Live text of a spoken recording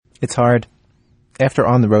It's hard. After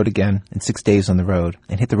On the Road Again, and 6 Days on the Road,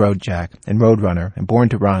 and Hit the Road Jack, and Roadrunner, and Born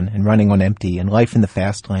to Run, and Running on Empty, and Life in the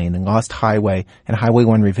Fast Lane, and Lost Highway, and Highway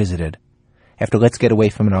 1 Revisited. After Let's Get Away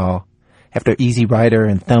from It All. After Easy Rider,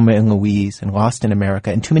 and Thelma and Louise, and Lost in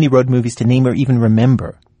America, and too many road movies to name or even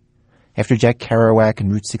remember. After Jack Kerouac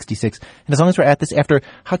and Route 66, and as long as we're at this, after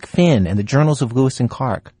Huck Finn and the Journals of Lewis and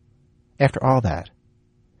Clark. After all that,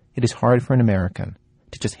 it is hard for an American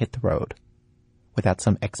to just hit the road without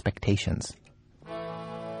some expectations.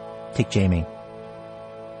 Take Jamie.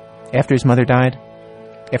 After his mother died,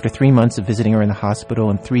 after 3 months of visiting her in the hospital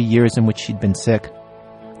and 3 years in which she'd been sick,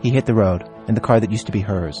 he hit the road in the car that used to be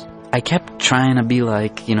hers. I kept trying to be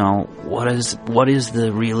like, what is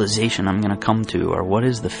the realization I'm going to come to, or what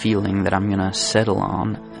is the feeling that I'm going to settle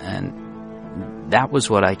on? And that was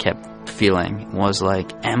what I kept feeling, was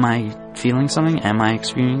like, am I feeling something? Am I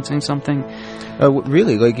experiencing something?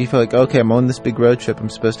 Really? Like, you feel like, okay, I'm on this big road trip, I'm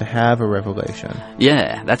supposed to have a revelation.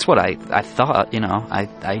 Yeah, that's what I thought,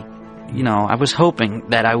 I was hoping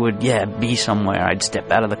that I would, be somewhere. I'd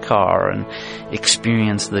step out of the car and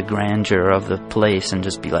experience the grandeur of the place and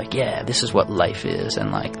just be like, this is what life is.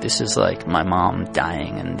 And like, this is like my mom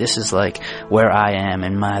dying, and this is like where I am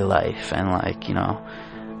in my life. And like,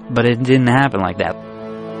 but it didn't happen like that.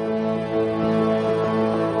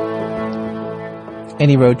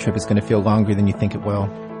 Any road trip is going to feel longer than you think it will.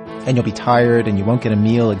 And you'll be tired, and you won't get a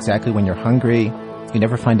meal exactly when you're hungry. You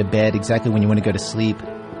never find a bed exactly when you want to go to sleep.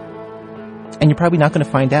 And you're probably not going to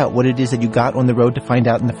find out what it is that you got on the road to find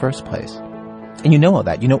out in the first place. And you know all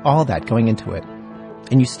that. You know all that going into it.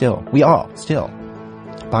 And we all still,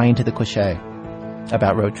 buy into the cliche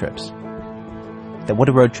about road trips. That what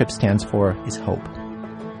a road trip stands for is hope.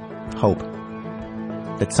 Hope.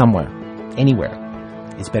 That somewhere, anywhere,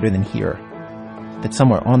 is better than here. That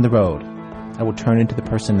somewhere on the road, I will turn into the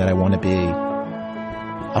person that I want to be.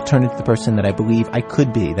 I'll turn into the person that I believe I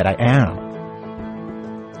could be, that I am.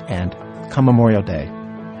 And come Memorial Day,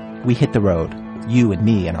 we hit the road, you and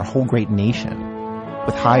me and our whole great nation,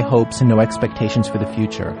 with high hopes and no expectations for the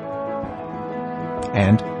future.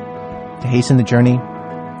 And to hasten the journey,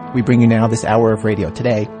 we bring you now this hour of radio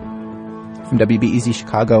today. From WBEZ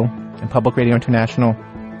Chicago and Public Radio International,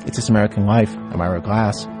 it's This American Life. I'm Ira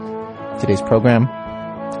Glass. Today's program,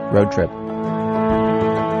 Road Trip.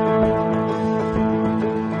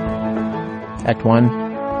 Act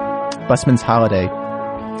 1, Busman's Holiday.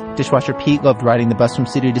 Dishwasher Pete loved riding the bus from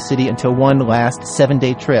city to city until one last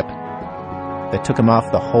 7-day trip that took him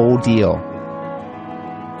off the whole deal.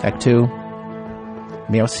 Act 2,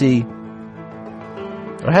 Merci.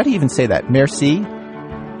 Or how do you even say that? Merci?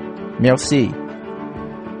 Merci.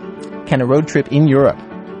 Can a road trip in Europe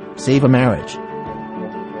save a marriage?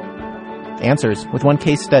 Answers with one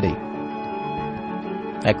case study.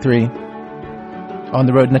 Act 3, On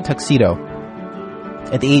the Road in a Tuxedo.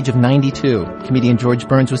 At the age of 92, comedian George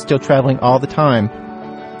Burns was still traveling all the time.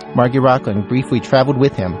 Margie Rockland briefly traveled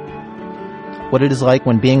with him. What it is like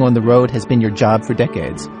when being on the road has been your job for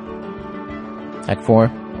decades. Act 4,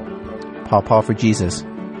 Paw for Jesus.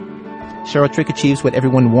 Cheryl Trick achieves what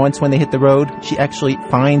everyone wants when they hit the road. She actually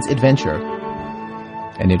finds adventure.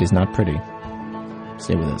 And it is not pretty.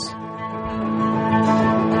 Stay with us.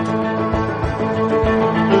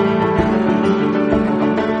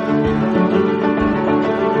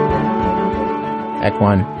 Act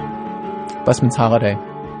 1, Busman's Holiday.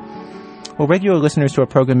 Well, regular listeners to our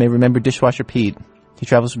program may remember Dishwasher Pete. He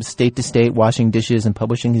travels from state to state washing dishes and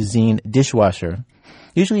publishing his zine, Dishwasher.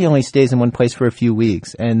 Usually he only stays in one place for a few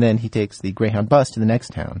weeks, and then he takes the Greyhound bus to the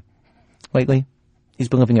next town. Lately, he's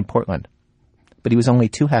been living in Portland, but he was only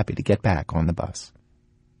too happy to get back on the bus.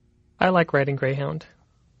 I like riding Greyhound.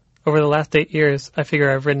 Over the last 8 years, I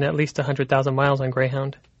figure I've ridden at least 100,000 miles on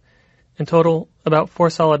Greyhound. In total, about 4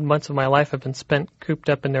 solid months of my life have been spent cooped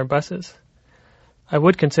up in their buses. I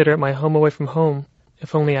would consider it my home away from home,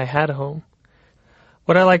 if only I had a home.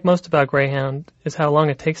 What I like most about Greyhound is how long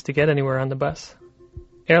it takes to get anywhere on the bus.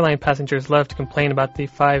 Airline passengers love to complain about the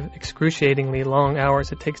 5 excruciatingly long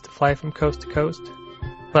hours it takes to fly from coast to coast.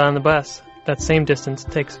 But on the bus, that same distance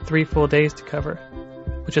takes 3 full days to cover,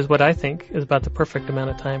 which is what I think is about the perfect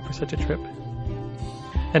amount of time for such a trip.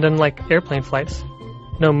 And unlike airplane flights,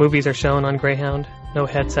 no movies are shown on Greyhound, no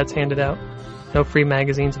headsets handed out, no free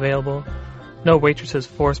magazines available, no waitresses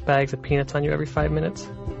force bags of peanuts on you every 5 minutes.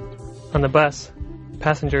 On the bus,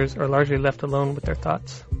 passengers are largely left alone with their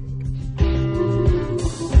thoughts.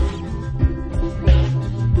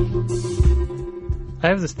 I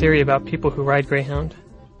have this theory about people who ride Greyhound,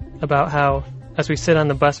 about how, as we sit on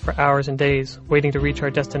the bus for hours and days waiting to reach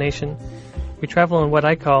our destination, we travel in what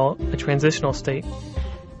I call a transitional state.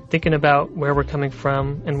 thinking about where we're coming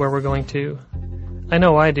from and where we're going to. I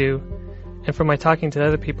know I do, and from my talking to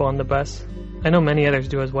other people on the bus, I know many others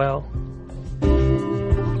do as well.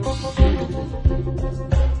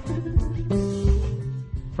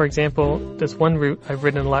 For example, this one route I've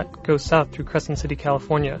ridden a lot goes south through Crescent City,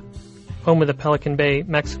 California, home of the Pelican Bay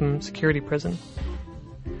Maximum Security Prison.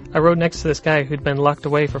 I rode next to this guy who'd been locked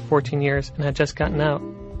away for 14 years and had just gotten out.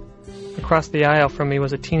 Across the aisle from me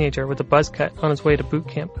was a teenager with a buzz cut on his way to boot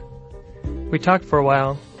camp. We talked for a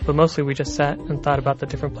while, but mostly we just sat and thought about the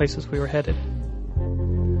different places we were headed.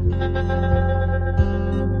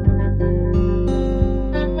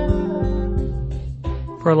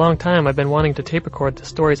 For a long time, I've been wanting to tape record the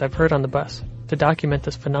stories I've heard on the bus, to document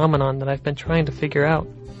this phenomenon that I've been trying to figure out.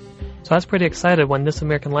 So I was pretty excited when This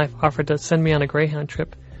American Life offered to send me on a Greyhound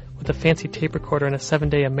trip with a fancy tape recorder and a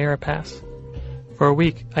 7-day Ameripass. For a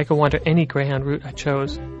week, I could wander any Greyhound route I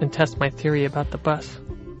chose and test my theory about the bus.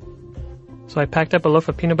 So I packed up a loaf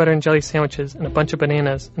of peanut butter and jelly sandwiches and a bunch of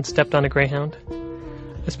bananas and stepped on a Greyhound.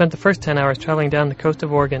 I spent the first 10 hours traveling down the coast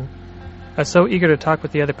of Oregon. I was so eager to talk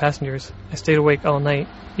with the other passengers, I stayed awake all night,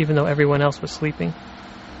 even though everyone else was sleeping.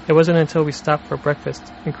 It wasn't until we stopped for breakfast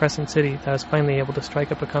in Crescent City that I was finally able to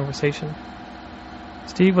strike up a conversation.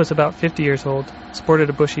 Steve was about 50 years old, sported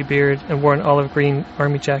a bushy beard, and wore an olive green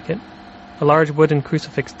army jacket. A large wooden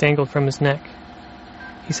crucifix dangled from his neck.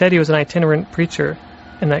 He said he was an itinerant preacher,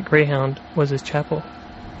 and that Greyhound was his chapel.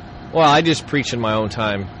 Well, I just preach in my own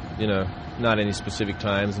time, not any specific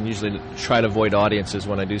times, and usually try to avoid audiences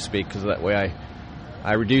when I do speak, because that way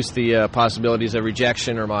I reduce the possibilities of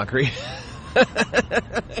rejection or mockery.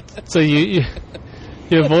 So you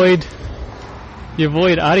avoid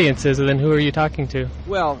audiences, and then who are you talking to?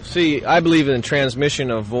 Well, see, I believe in transmission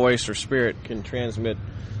of voice or spirit can transmit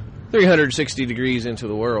 360 degrees into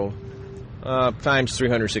the world, times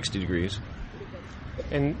 360 degrees.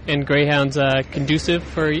 And Greyhound's conducive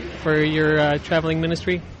for your traveling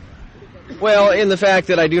ministry? Well, in the fact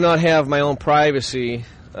that I do not have my own privacy,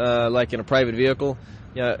 like in a private vehicle,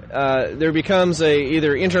 there becomes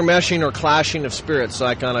either intermeshing or clashing of spirits,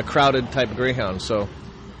 like on a crowded type of Greyhound. So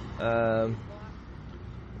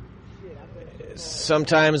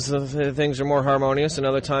sometimes the things are more harmonious, and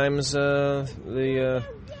other times the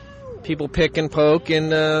people pick and poke,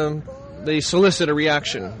 and they solicit a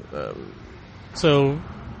reaction. So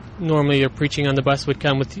normally your preaching on the bus would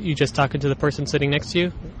come with you just talking to the person sitting next to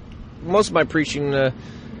you? Most of my preaching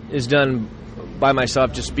is done by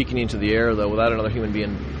myself, just speaking into the air, though, without another human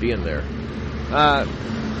being there.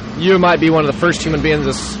 You might be one of the first human beings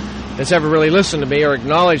that's ever really listened to me or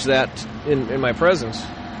acknowledged that in my presence.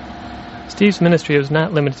 Steve's ministry was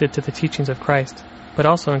not limited to the teachings of Christ, but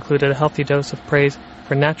also included a healthy dose of praise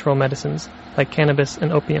for natural medicines like cannabis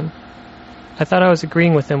and opium. I thought I was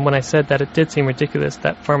agreeing with him when I said that it did seem ridiculous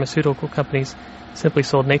that pharmaceutical companies simply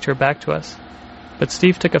sold nature back to us. But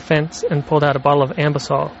Steve took offense and pulled out a bottle of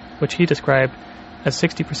Ambisol, which he described as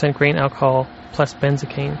 60% grain alcohol plus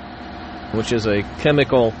benzocaine. Which is a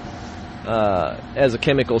chemical,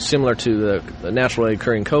 similar to the naturally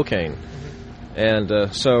occurring cocaine.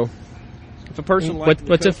 And so, if a person likes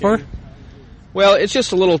what's it for? Well, it's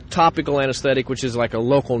just a little topical anesthetic, which is like a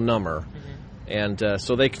local number. And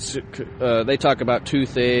so they talk about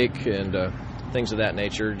toothache and things of that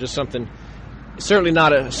nature. Just something, certainly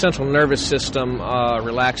not a central nervous system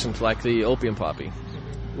relaxant like the opium poppy,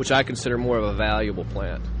 which I consider more of a valuable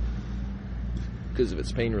plant because of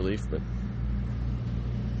its pain relief. But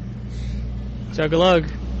Chug-a-lug.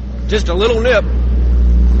 Just a little nip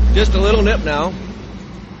now.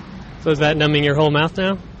 So is that numbing your whole mouth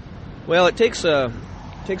now? Well, it takes about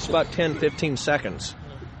 10-15 seconds.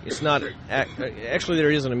 It's not actually there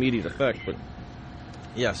is an immediate effect, but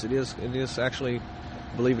yes, it is actually,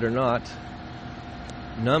 believe it or not,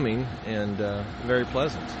 numbing and very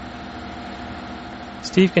pleasant.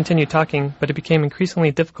 Steve continued talking, but it became increasingly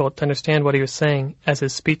difficult to understand what he was saying as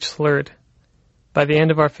his speech slurred. By the end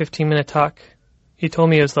of our 15-minute talk, he told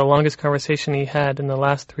me it was the longest conversation he had in the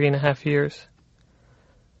last 3.5 years.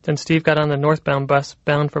 Then Steve got on the northbound bus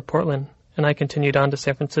bound for Portland, and I continued on to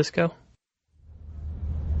San Francisco.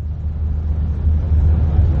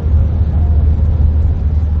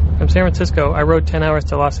 From San Francisco, I rode 10 hours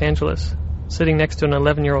to Los Angeles, sitting next to an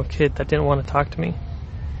 11-year-old kid that didn't want to talk to me.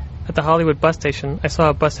 At the Hollywood bus station, I saw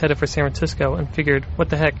a bus headed for San Francisco and figured,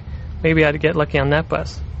 what the heck, maybe I'd get lucky on that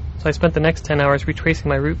bus. So I spent the next 10 hours retracing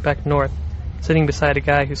my route back north, sitting beside a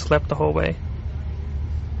guy who slept the whole way.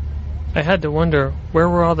 I had to wonder, where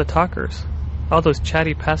were all the talkers? All those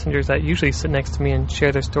chatty passengers that usually sit next to me and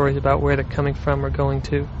share their stories about where they're coming from or going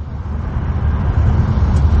to.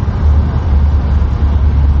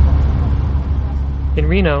 In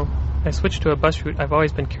Reno, I switched to a bus route I've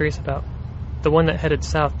always been curious about, the one that headed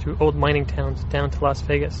south through old mining towns down to Las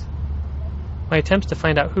Vegas. My attempts to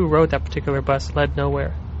find out who rode that particular bus led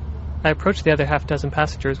nowhere. I approached the other half-dozen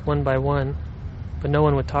passengers one by one, but no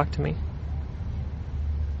one would talk to me.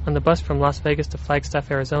 On the bus from Las Vegas to Flagstaff,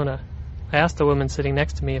 Arizona, I asked the woman sitting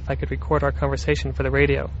next to me if I could record our conversation for the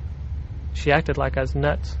radio. She acted like I was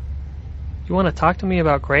nuts. "You want to talk to me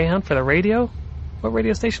about Greyhound for the radio? What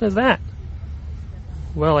radio station is that?"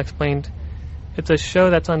 "Well," I explained, "it's a show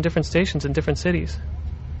that's on different stations in different cities."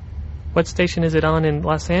 "What station is it on in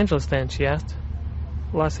Los Angeles then?" she asked.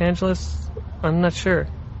 "Los Angeles? I'm not sure."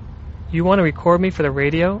 "You want to record me for the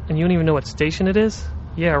radio, and you don't even know what station it is?"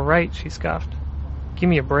 "Yeah, right," she scoffed. "Give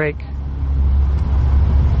me a break."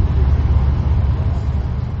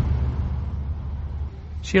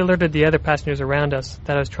 She alerted the other passengers around us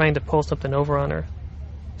that I was trying to pull something over on her.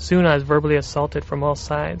 Soon I was verbally assaulted from all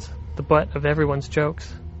sides, the butt of everyone's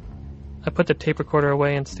jokes. I put the tape recorder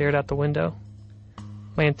away and stared out the window.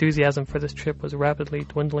 My enthusiasm for this trip was rapidly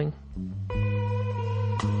dwindling.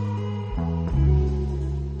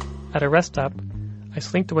 At a rest stop, I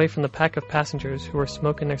slinked away from the pack of passengers who were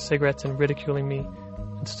smoking their cigarettes and ridiculing me,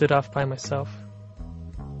 and stood off by myself.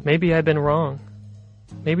 Maybe I'd been wrong.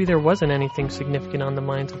 Maybe there wasn't anything significant on the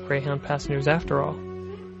minds of Greyhound passengers after all.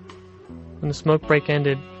 When the smoke break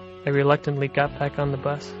ended, I reluctantly got back on the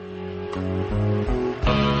bus.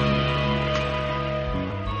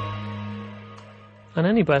 On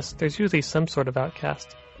any bus, there's usually some sort of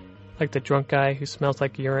outcast, like the drunk guy who smells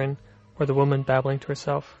like urine, or the woman babbling to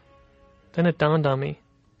herself. Then it dawned on me.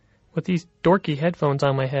 With these dorky headphones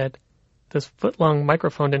on my head, this foot-long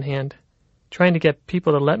microphone in hand, trying to get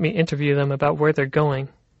people to let me interview them about where they're going.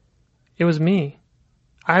 It was me.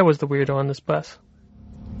 I was the weirdo on this bus.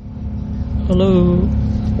 "Hello."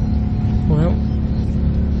 Well,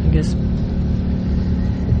 I guess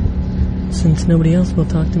since nobody else will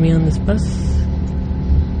talk to me on this bus,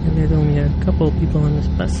 and there's only a couple of people on this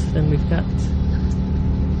bus, and we've got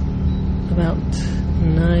about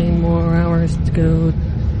 9 more hours to go,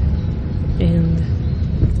 and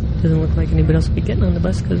it doesn't look like anybody else will be getting on the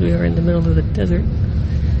bus because we are in the middle of the desert.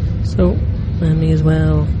 So I may as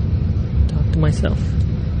well talk to myself.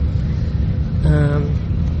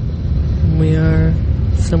 We are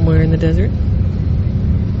somewhere in the desert.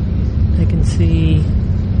 I can see,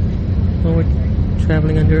 well, we're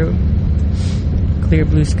traveling under a clear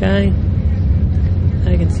blue sky.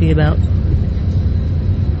 I can see about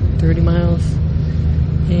 30 miles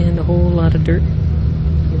and a whole lot of dirt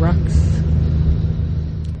and rocks.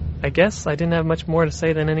 I guess I didn't have much more to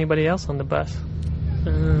say than anybody else on the bus.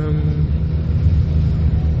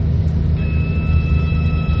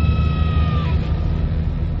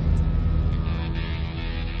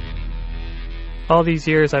 All these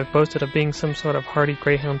years I've boasted of being some sort of hardy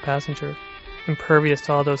Greyhound passenger, impervious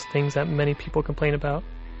to all those things that many people complain about.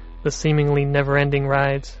 The seemingly never-ending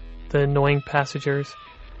rides, the annoying passengers,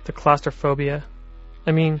 the claustrophobia.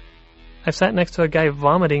 I mean, I've sat next to a guy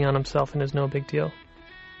vomiting on himself and it's no big deal.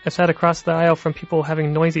 I've sat across the aisle from people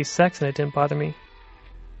having noisy sex and it didn't bother me.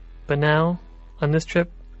 But now, on this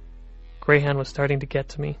trip, Greyhound was starting to get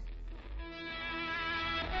to me.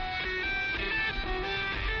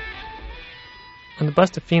 On the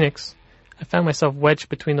bus to Phoenix, I found myself wedged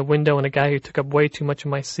between the window and a guy who took up way too much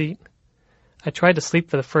of my seat. I tried to sleep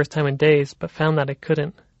for the first time in days, but found that I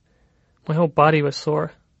couldn't. My whole body was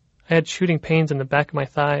sore. I had shooting pains in the back of my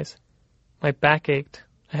thighs. My back ached.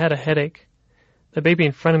 I had a headache. The baby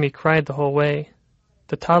in front of me cried the whole way.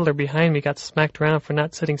 The toddler behind me got smacked around for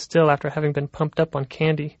not sitting still after having been pumped up on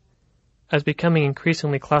candy. I was becoming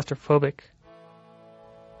increasingly claustrophobic.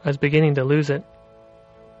 I was beginning to lose it.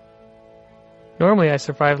 Normally I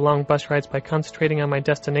survived long bus rides by concentrating on my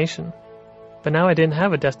destination, but now I didn't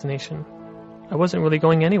have a destination. I wasn't really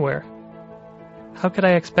going anywhere. How could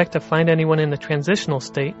I expect to find anyone in the transitional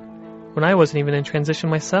state when I wasn't even in transition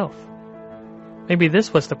myself? Maybe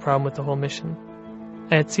this was the problem with the whole mission.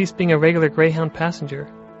 I had ceased being a regular Greyhound passenger.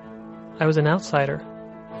 I was an outsider.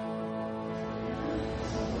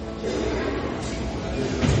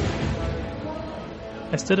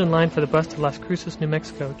 I stood in line for the bus to Las Cruces, New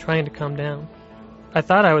Mexico, trying to calm down. I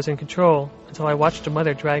thought I was in control until I watched a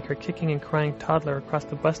mother drag her kicking and crying toddler across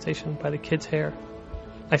the bus station by the kid's hair.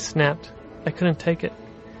 I snapped. I couldn't take it.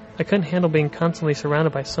 I couldn't handle being constantly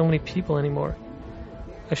surrounded by so many people anymore.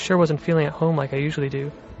 I sure wasn't feeling at home like I usually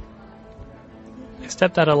do. I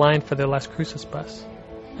stepped out of line for the Las Cruces bus.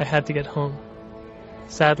 I had to get home.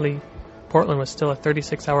 Sadly, Portland was still a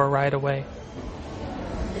 36-hour ride away.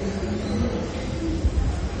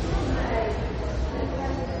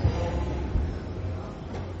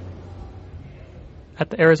 At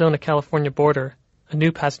the Arizona-California border, a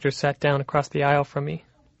new passenger sat down across the aisle from me.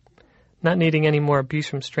 Not needing any more abuse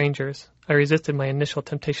from strangers, I resisted my initial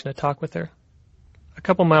temptation to talk with her. A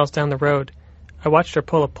couple miles down the road, I watched her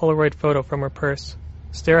pull a Polaroid photo from her purse,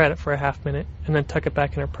 stare at it for a half-minute, and then tuck it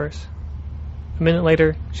back in her purse. A minute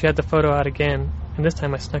later, she had the photo out again, and this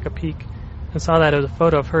time I snuck a peek, and saw that it was a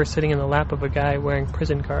photo of her sitting in the lap of a guy wearing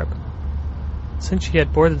prison garb. Since she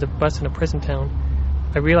had boarded the bus in a prison town,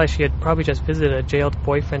 I realized she had probably just visited a jailed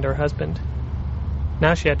boyfriend or husband.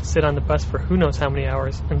 Now she had to sit on the bus for who knows how many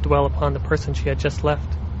hours and dwell upon the person she had just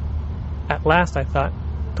left. At last, I thought,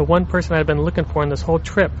 the one person I had been looking for in this whole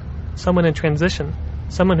trip, someone in transition,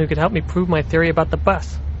 someone who could help me prove my theory about the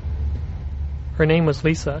bus. Her name was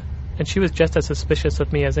Lisa, and she was just as suspicious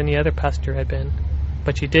of me as any other passenger had been,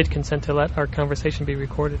 but she did consent to let our conversation be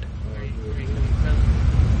recorded. Where are you coming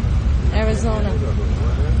from? Arizona.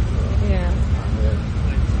 Yeah.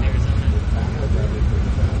 Arizona?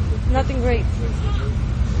 Nothing great.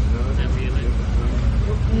 Not really?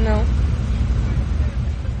 No.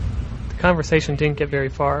 The conversation didn't get very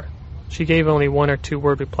far. She gave only 1 or 2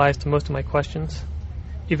 word replies to most of my questions.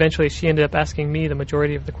 Eventually, she ended up asking me the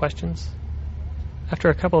majority of the questions. After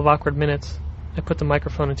a couple of awkward minutes, I put the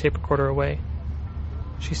microphone and tape recorder away.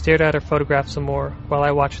 She stared at her photograph some more while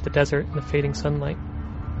I watched the desert and the fading sunlight.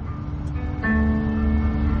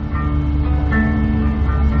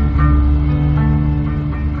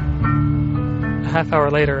 A half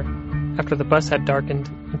hour later, after the bus had darkened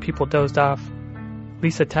and people dozed off,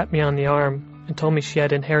 Lisa tapped me on the arm and told me she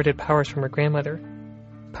had inherited powers from her grandmother,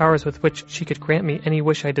 powers with which she could grant me any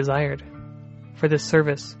wish I desired. For this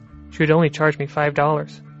service, she would only charge me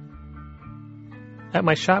 $5. At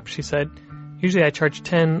my shop, she said, usually I charge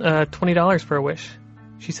 $20 for a wish.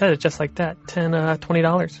 She said it just like that,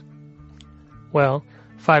 $20. Well,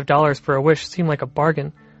 $5 for a wish seemed like a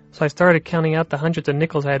bargain, so I started counting out the hundreds of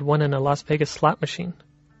nickels I had won in a Las Vegas slot machine.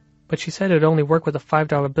 But she said it would only work with a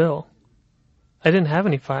 $5 bill. I didn't have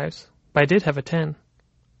any 5s, but I did have a 10.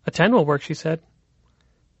 A 10 will work, she said.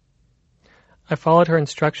 I followed her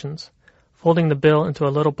instructions, folding the bill into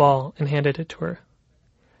a little ball and handed it to her.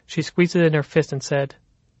 She squeezed it in her fist and said,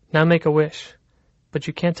 "Now make a wish, but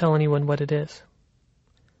you can't tell anyone what it is."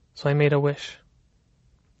 So I made a wish.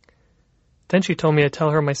 Then she told me to tell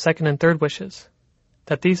her my second and third wishes,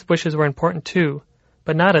 that these wishes were important too,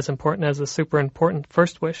 but not as important as the super important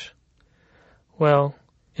first wish. Well,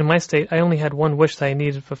 in my state, I only had one wish that I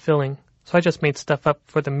needed fulfilling, so I just made stuff up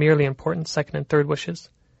for the merely important second and third wishes,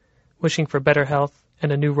 wishing for better health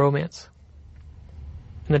and a new romance.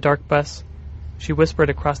 In the dark bus, she whispered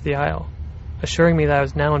across the aisle, assuring me that I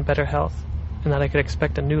was now in better health and that I could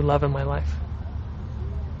expect a new love in my life.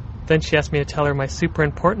 Then she asked me to tell her my super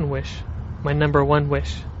important wish, my number 1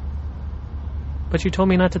 wish. "But you told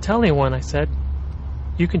me not to tell anyone," I said.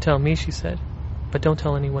 "You can tell me," she said, "but don't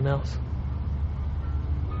tell anyone else."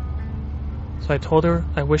 So I told her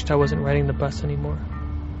I wished I wasn't riding the bus anymore.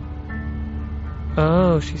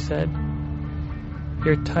 "Oh," she said,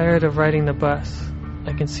 "you're tired of riding the bus.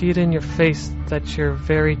 I can see it in your face that you're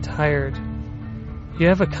very tired. You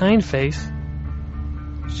have a kind face."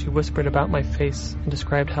 She whispered about my face and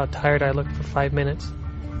described how tired I looked for 5 minutes,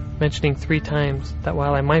 mentioning 3 times that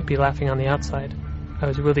while I might be laughing on the outside, I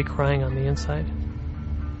was really crying on the inside.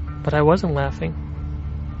 But I wasn't laughing,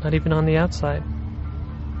 not even on the outside.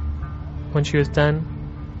 When she was done,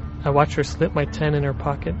 I watched her slip my 10 in her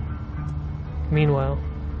pocket. Meanwhile,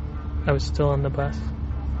 I was still on the bus.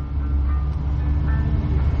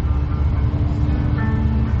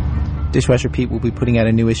 Dishwasher Pete will be putting out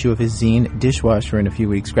a new issue of his zine, Dishwasher, in a few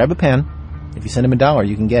weeks. Grab a pen. If you send him $1,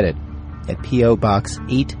 you can get it at P.O. Box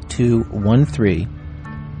 8213,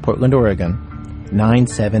 Portland, Oregon,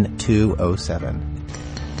 97207.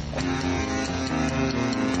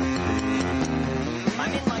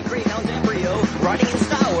 I'm in my Greyhound embryo, riding in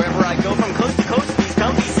style wherever I go from coast to coast. These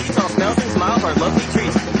comfy seats, all smells and smiles are lovely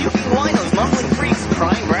treats. Puking winos, mumbling freaks,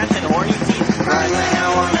 crying brats and horny teeth. Riding the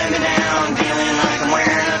hell on let me down, feeling like I'm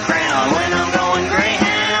wearing a crown when I'm going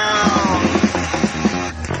Greyhound.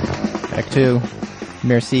 Act 2.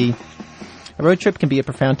 Merci. A road trip can be a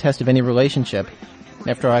profound test of any relationship.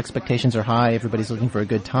 After all, expectations are high, everybody's looking for a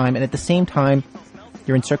good time, and at the same time,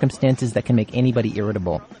 you're in circumstances that can make anybody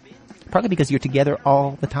irritable. Partly because you're together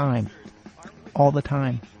all the time. All the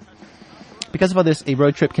time. Because of all this, a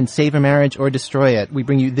road trip can save a marriage or destroy it. We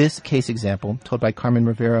bring you this case example, told by Carmen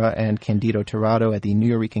Rivera and Candido Tirado at the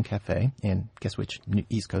Nuyorican Cafe in, guess which,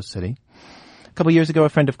 East Coast city. A couple years ago, a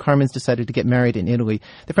friend of Carmen's decided to get married in Italy.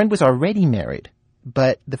 The friend was already married,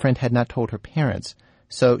 but the friend had not told her parents.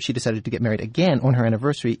 So she decided to get married again on her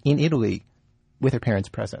anniversary in Italy with her parents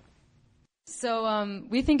present. So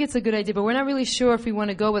we think it's a good idea, but we're not really sure if we want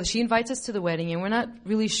to go with. She invites us to the wedding, and we're not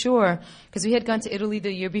really sure because we had gone to Italy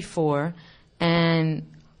the year before,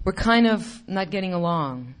 and we're kind of not getting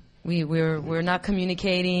along. We're not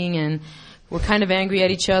communicating, and we're kind of angry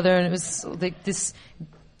at each other, and it was like this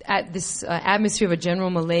atmosphere of a general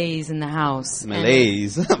malaise in the house.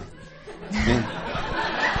 Malaise.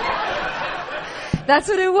 That's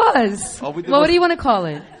what it was. All we did Well, what was do you want to call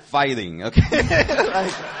it? fighting, okay?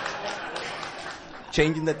 Like,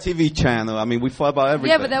 changing the TV channel. I mean, we fought about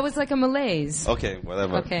everything. Yeah, but that was like a malaise. Okay,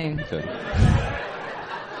 whatever. Okay.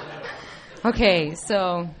 Okay,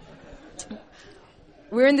 so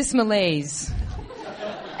we're in this malaise.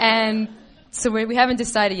 And so we haven't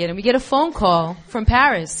decided yet. And we get a phone call from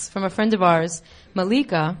Paris, from a friend of ours,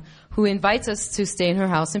 Malika, who invites us to stay in her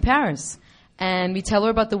house in Paris. And we tell her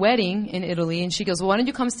about the wedding in Italy, and she goes, well, why don't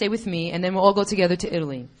you come stay with me, and then we'll all go together to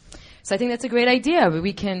Italy. So I think that's a great idea.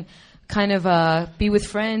 We can kind of be with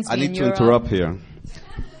friends. I need to interrupt here.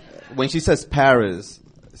 When she says Paris,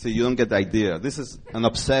 so you don't get the idea. This is an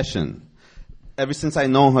obsession. Ever since I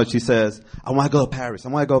know her, she says, I want to go to Paris. I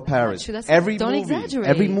want to go to Paris. True, Don't exaggerate.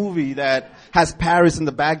 Every movie that has Paris in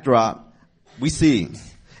the backdrop, we see.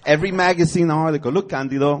 Every magazine article, look,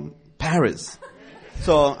 Candido, Paris.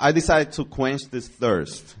 So I decided to quench this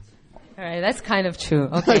thirst. All right, that's kind of true.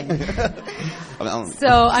 Okay.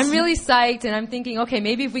 So I'm really psyched, and I'm thinking, okay,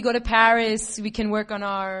 maybe if we go to Paris, we can work on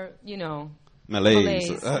our,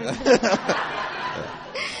 Malaise.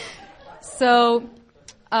 So,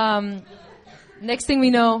 next thing we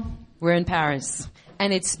know, we're in Paris.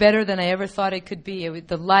 And it's better than I ever thought it could be.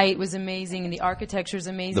 The light was amazing, and the architecture is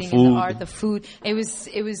amazing, the and the art, the food. It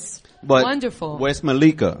was But wonderful. Where's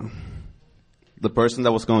Malika? The person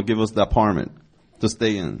that was going to give us the apartment to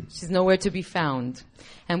stay in. She's nowhere to be found.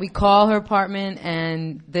 And we call her apartment,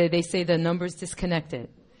 and they say the number's disconnected.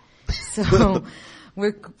 So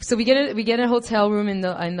we get a hotel room in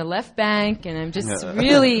the left bank, and I'm just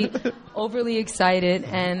really overly excited.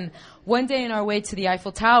 And one day on our way to the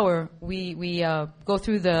Eiffel Tower, we go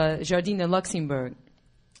through the Jardin de Luxembourg,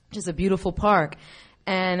 which is a beautiful park.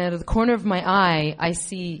 And out of the corner of my eye, I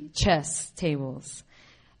see chess tables.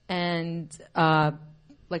 And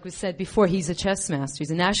like we said before, he's a chess master.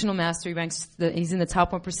 He's a national master. He's in the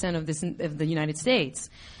top 1% of the United States.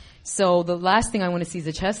 So the last thing I want to see is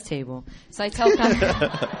a chess table. So I tell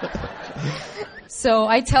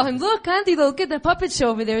him, look, Candido, look at the puppet show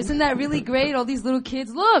over there. Isn't that really great? All these little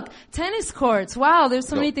kids. Look, tennis courts. Wow, there's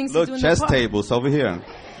so many things to do in the park. Look, chess tables over here.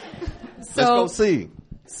 Let's go see.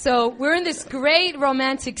 So we're in this great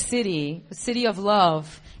romantic city, a city of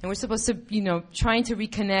love. And we're supposed to, trying to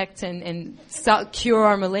reconnect and cure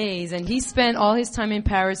our malaise. And he spent all his time in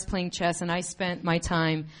Paris playing chess, and I spent my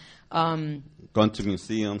time going to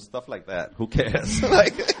museums, stuff like that. Who cares?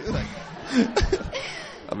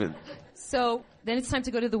 So then it's time to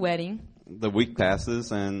go to the wedding. The week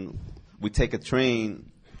passes, and we take a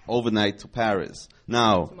train overnight to Paris.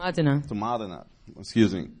 Now to Modena.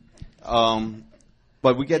 Excuse me.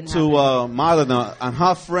 But we get to Modena, and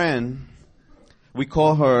her friend. We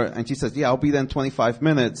call her, and she says, I'll be there in 25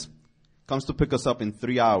 minutes. Comes to pick us up in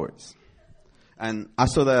 3 hours. And I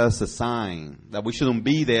saw that as a sign that we shouldn't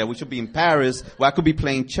be there. We should be in Paris, where I could be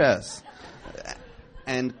playing chess.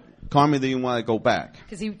 And Carmen didn't want to go back.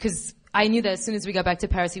 Because I knew that as soon as we got back to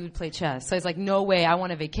Paris, he would play chess. So I was like, no way. I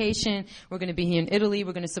want a vacation. We're going to be here in Italy.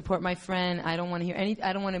 We're going to support my friend. I don't want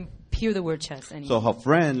to hear the word chess anymore. So her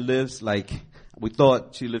friend lives we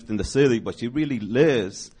thought she lived in the city, but she really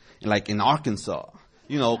lives in Arkansas,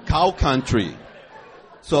 cow country.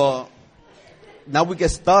 So now we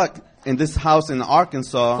get stuck in this house in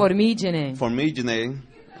Arkansas. Formigine.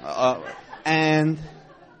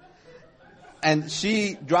 And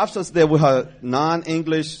she drops us there with her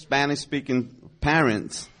non-English, Spanish-speaking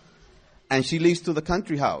parents, and she leaves to the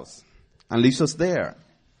country house and leaves us there.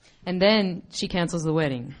 And then she cancels the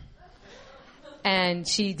wedding. And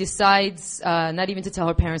she decides not even to tell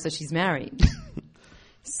her parents that she's married.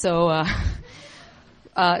 So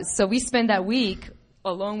we spend that week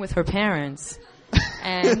alone with her parents,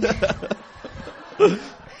 and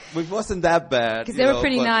it wasn't that bad because they were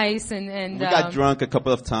pretty nice, and we got drunk a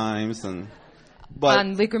couple of times, but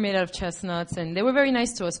on liquor made out of chestnuts, and they were very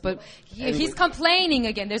nice to us. But he's complaining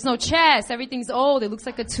again. There's no chess. Everything's old. It looks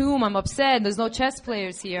like a tomb. I'm upset. There's no chess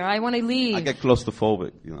players here. I want to leave. I get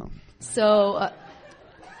claustrophobic, So.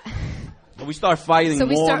 We start fighting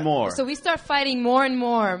more and more. So we start fighting more and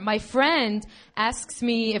more. My friend asks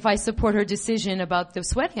me if I support her decision about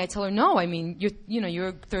this wedding. I tell her no. I mean,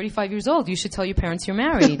 you're 35 years old. You should tell your parents you're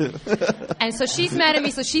married. And so she's mad at me.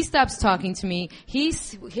 So she stops talking to me.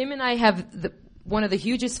 Him and I have one of the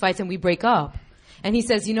hugest fights, and we break up. And he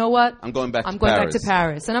says, you know what? I'm going back to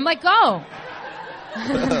Paris. And I'm like, go.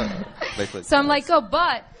 Basically. So I'm like, go,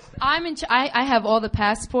 but I have all the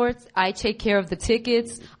passports. I take care of the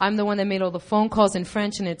tickets. I'm the one that made all the phone calls in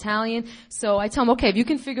French and Italian. So I tell him, okay, if you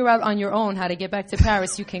can figure out on your own how to get back to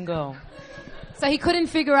Paris, you can go. So he couldn't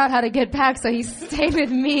figure out how to get back, so he stayed with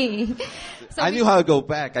me. So I knew how to go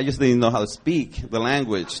back. I just didn't know how to speak the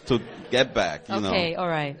language to get back, you know. Okay, all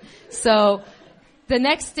right. So the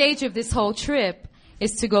next stage of this whole trip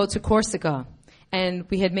is to go to Corsica. And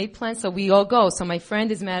we had made plans, so we all go. So my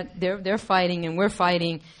friend is mad, they're fighting and we're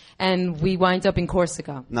fighting, and we wind up in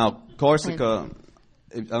Corsica. Now, Corsica,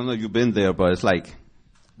 I don't know if you've been there, but it's like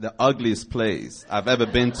the ugliest place I've ever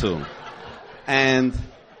been to. And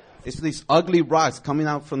it's these ugly rocks coming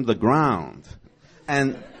out from the ground.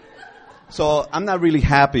 And so I'm not really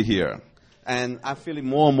happy here. And I'm feeling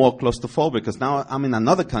more and more claustrophobic because now I'm in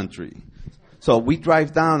another country. So we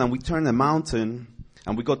drive down and we turn the mountain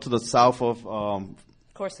and we go to the south of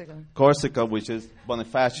Corsica, which is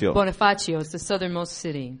Bonifacio. Bonifacio is the southernmost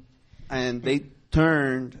city. And they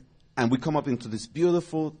turned and we come up into this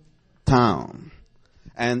beautiful town.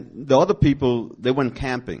 And the other people, they went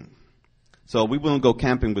camping. So we wouldn't go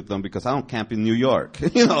camping with them because I don't camp in New York.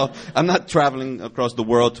 You know, I'm not traveling across the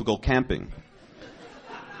world to go camping.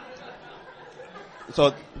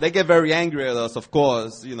 So they get very angry at us, of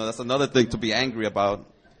course. You know, that's another thing to be angry about.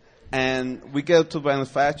 And we get to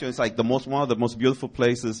Bonifacio. It's like one of the most beautiful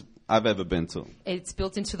places I've ever been to. It's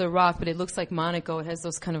built into the rock, but it looks like Monaco. It has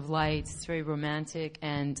those kind of lights. It's very romantic.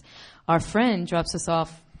 And our friend drops us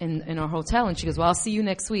off in our hotel, and she goes, well, I'll see you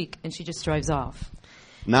next week. And she just drives off.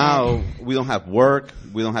 Now, we don't have work,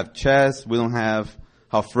 we don't have chess, we don't have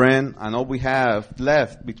our friend, and all we have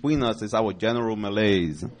left between us is our general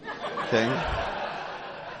malaise. Okay?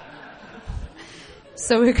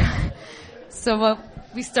 So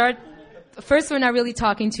we start, first we're not really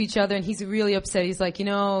talking to each other, and he's really upset. He's like, you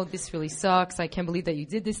know, this really sucks. I can't believe that you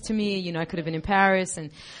did this to me. You know, I could have been in Paris.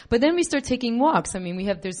 But then we start taking walks. I mean,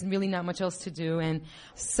 there's really not much else to do. And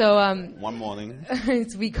so, one morning,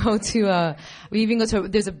 we even go to,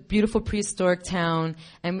 there's a beautiful prehistoric town,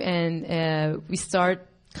 and we start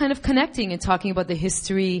kind of connecting and talking about the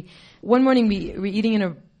history. One morning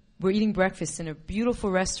we're eating breakfast in a beautiful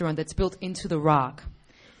restaurant that's built into the rock.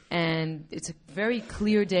 And it's a very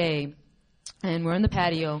clear day. And we're on the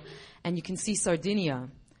patio, and you can see Sardinia.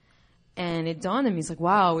 And it dawned on me, it's like,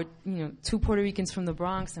 wow, we're, two Puerto Ricans from the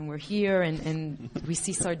Bronx, and we're here, and we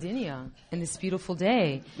see Sardinia in this beautiful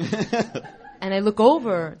day. And I look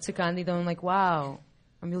over to Candido, and I'm like, wow,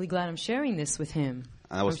 I'm really glad I'm sharing this with him.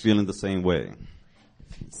 I was feeling the same way.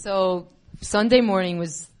 So Sunday morning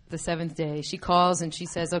was the 7th day. She calls, and she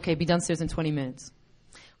says, okay, be downstairs in 20 minutes.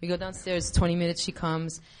 We go downstairs, 20 minutes, she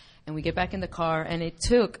comes, and we get back in the car, and it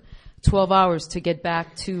took 12 hours to get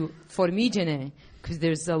back to Formigine, because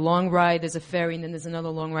there's a long ride, there's a ferry, and then there's another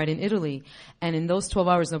long ride in Italy. And in those 12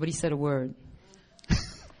 hours, nobody said a word.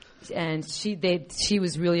 And she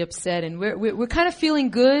was really upset, and we're kind of feeling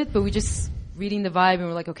good, but we're just reading the vibe, and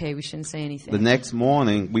we're like, okay, we shouldn't say anything. The next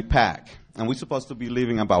morning, we pack, and we're supposed to be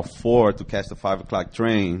leaving about 4 to catch the 5 o'clock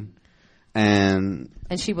train. And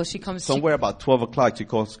she comes somewhere about 12 o'clock. She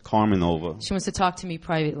calls Carmen over. She wants to talk to me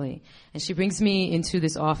privately, and she brings me into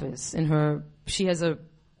this office. She has a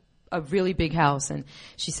really big house, and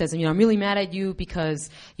she says, I'm really mad at you because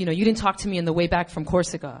you didn't talk to me on the way back from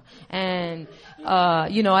Corsica, and I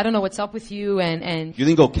don't know what's up with you, and you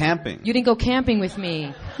didn't go camping. You didn't go camping with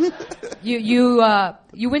me.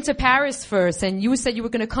 You went to Paris first, and you said you were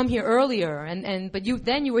going to come here earlier, but you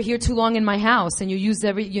were here too long in my house, and you used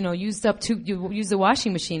used the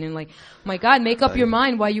washing machine, and like, my God, make up your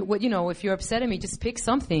mind why if you're upset at me, just pick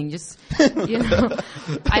something, just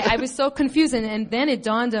I was so confused, and then it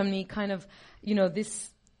dawned on me, kind of,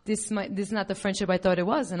 this is not the friendship I thought it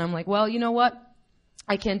was, and I'm like, well, you know what?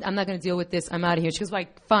 I'm not going to deal with this. I'm out of here. She goes,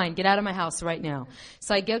 like, fine, get out of my house right now.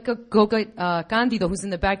 So I go get Candido, who's in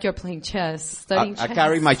the backyard playing chess, studying chess. I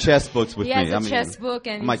carry my chess books with me. He has a chess book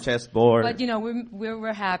and my chess board. But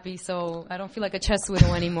we're happy, so I don't feel like a chess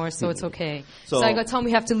widow anymore, so it's okay. So I go tell him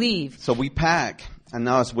we have to leave. So we pack, and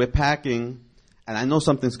now as we're packing, and I know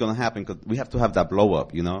something's going to happen because we have to have that blow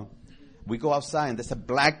up, We go outside, and there's a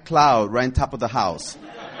black cloud right on top of the house.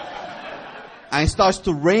 And it starts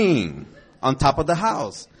to rain on top of the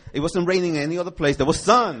house. It wasn't raining any other place. There was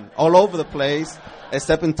sun all over the place,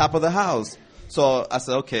 except on top of the house. So I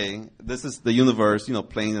said, okay, this is the universe,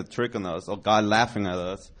 playing a trick on us, or God laughing at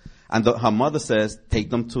us. And her mother says, take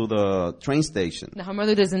them to the train station. Now, her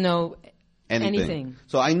mother doesn't know anything.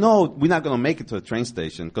 So I know we're not going to make it to the train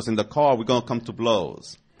station, because in the car, we're going to come to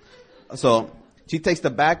blows. So She takes the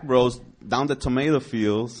back roads down the tomato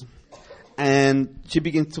fields, and she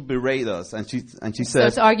begins to berate us. And she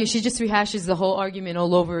says, she just rehashes the whole argument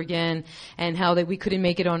all over again, and how that we couldn't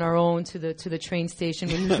make it on our own to the train station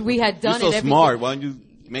when we had done You're it. so smart. Why don't you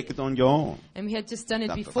make it on your own? And we had just done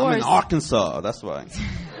it before. I'm in Arkansas. That's why.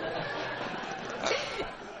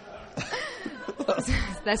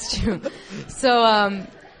 That's true.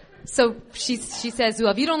 So she says,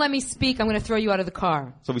 well, if you don't let me speak, I'm going to throw you out of the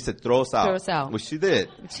car. So we said, throw us out. Throw us out. Which she did.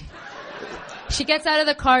 She gets out of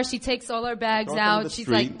the car. She takes all our bags out. She's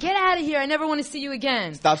street. like, get out of here. I never want to see you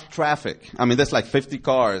again. Stops traffic. I mean, there's like 50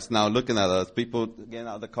 cars now looking at us. People getting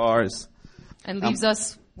out of the cars. And leaves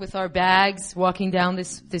us with our bags walking down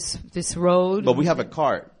this road. But we have a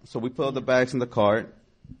cart. So we put all the bags in the cart.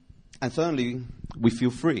 And suddenly, we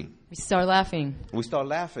feel free. We start laughing. We start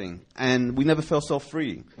laughing. And we never felt so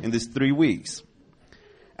free in these 3 weeks.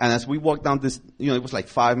 And as we walked down this, it was like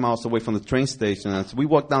 5 miles away from the train station. As we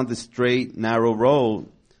walked down this straight, narrow road,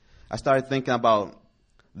 I started thinking about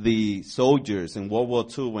the soldiers in World War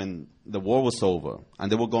II when the war was over and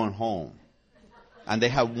they were going home. And they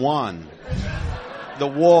had won the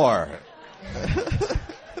war.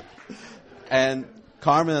 And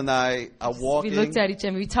Carmen and I are walking. We looked at each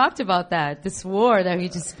other. We talked about that, this war that we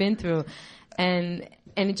just been through. And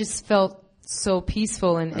it just felt so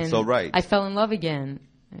peaceful. And so right. I fell in love again.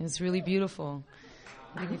 It was really beautiful.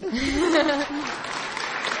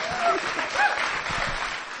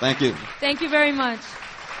 Thank you. Thank you very much.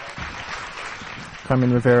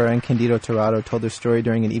 Carmen Rivera and Candido Torrado told their story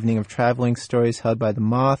during an evening of traveling stories held by The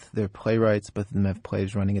Moth. They're playwrights. Both of them have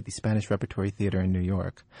plays running at the Spanish Repertory Theater in New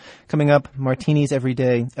York. Coming up, martinis every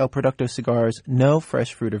day, El Producto cigars, no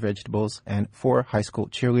fresh fruit or vegetables, and 4 high school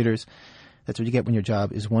cheerleaders. That's what you get when your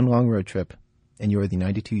job is one long road trip, and you're the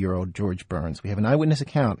 92-year-old George Burns. We have an eyewitness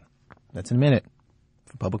account. That's in a minute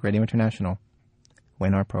from Public Radio International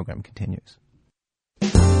when our program continues.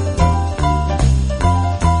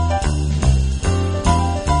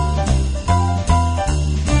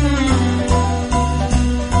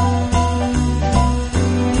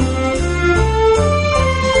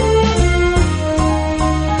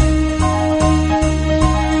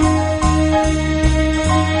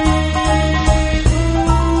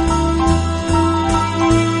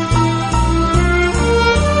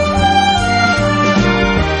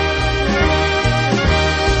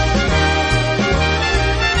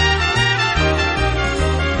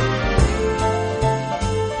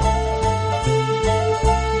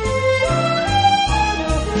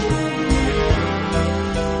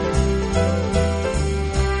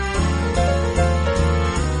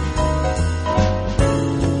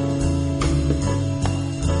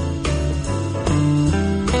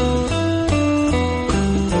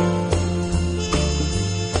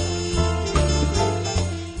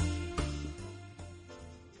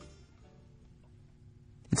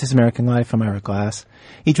 This is American Life. I'm Ira Glass.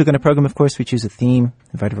 Each week on the program, of course, we choose a theme,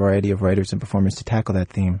 invite a variety of writers and performers to tackle that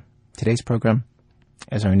theme. Today's program,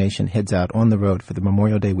 as our nation heads out on the road for the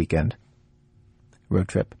Memorial Day weekend. Road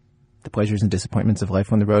trip. The pleasures and disappointments of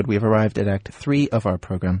life on the road. We have arrived at Act 3 of our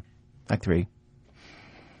program. Act 3.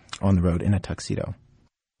 On the road in a tuxedo.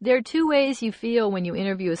 There are 2 ways you feel when you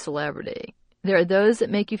interview a celebrity. There are those that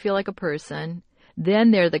make you feel like a person. Then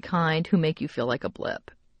there are the kind who make you feel like a blip.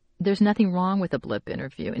 There's nothing wrong with a blip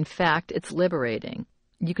interview. In fact, it's liberating.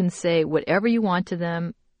 You can say whatever you want to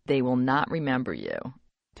them. They will not remember you.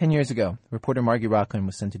 10 years ago, reporter Margie Rockland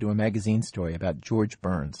was sent to do a magazine story about George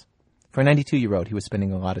Burns. For a 92-year-old, he was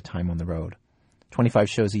spending a lot of time on the road. 25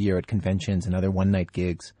 shows a year at conventions and other one-night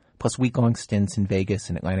gigs, plus week-long stints in Vegas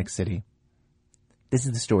and Atlantic City. This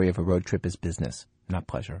is the story of a road trip as business, not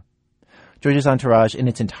pleasure. George's entourage in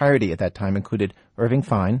its entirety at that time included Irving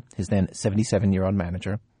Fine, his then 77-year-old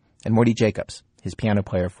manager, and Morty Jacobs, his piano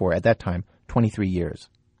player for, at that time, 23 years.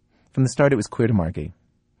 From the start, it was clear to Margie.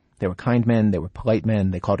 They were kind men, they were polite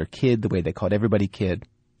men, they called her Kid the way they called everybody Kid.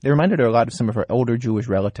 They reminded her a lot of some of her older Jewish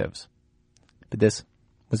relatives. But this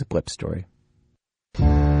was a blip story.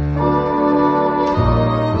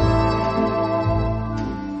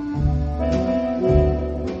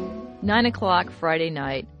 9 o'clock Friday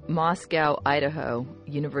night, Moscow, Idaho,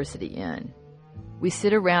 University Inn. We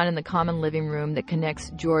sit around in the common living room that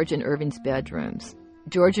connects George and Irving's bedrooms.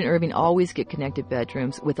 George and Irving always get connected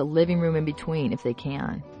bedrooms with a living room in between if they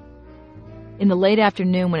can. In the late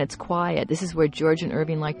afternoon when it's quiet, this is where George and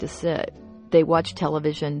Irving like to sit. They watch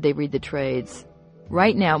television, they read the trades.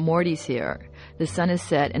 Right now, Morty's here. The sun is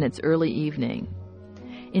set and it's early evening.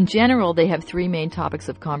 In general, they have 3 main topics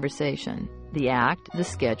of conversation: the act, the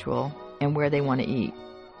schedule, and where they want to eat.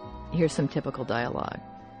 Here's some typical dialogue.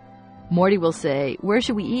 Morty will say, "Where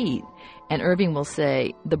should we eat?" And Irving will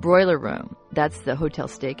say, "The Broiler Room." That's the hotel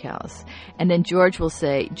steakhouse. And then George will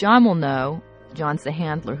say, "John will know." John's the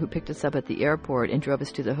handler who picked us up at the airport and drove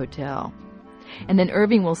us to the hotel. And then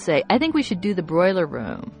Irving will say, "I think we should do the Broiler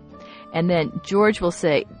Room." And then George will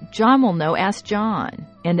say, "John will know, ask John."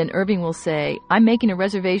 And then Irving will say, "I'm making a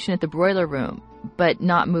reservation at the Broiler Room," but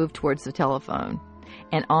not move towards the telephone.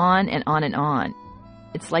 And on and on and on.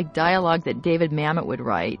 It's like dialogue that David Mamet would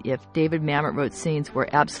write if David Mamet wrote scenes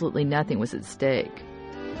where absolutely nothing was at stake.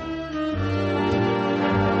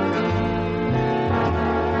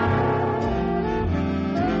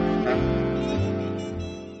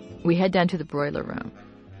 We head down to the Broiler Room.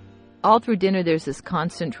 All through dinner, there's this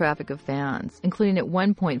constant traffic of fans, including at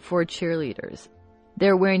one point 4 cheerleaders.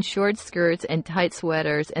 They're wearing short skirts and tight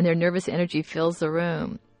sweaters, and their nervous energy fills the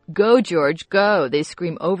room. "Go, George, go!" they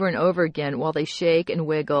scream over and over again while they shake and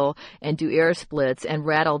wiggle and do air splits and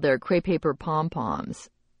rattle their crepe paper pom-poms.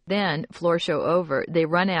 Then, floor show over, they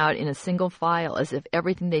run out in a single file as if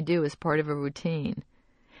everything they do is part of a routine.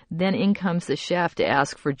 Then in comes the chef to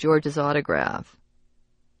ask for George's autograph.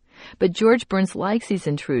 But George Burns likes these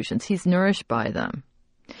intrusions. He's nourished by them.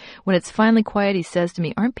 When it's finally quiet, he says to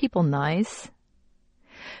me, "Aren't people nice?"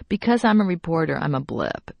 Because I'm a reporter, I'm a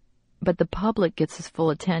blip. But the public gets his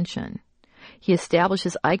full attention. He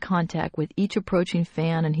establishes eye contact with each approaching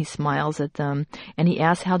fan, and he smiles at them, and he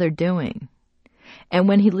asks how they're doing. And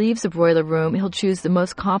when he leaves the Broiler Room, he'll choose the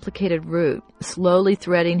most complicated route, slowly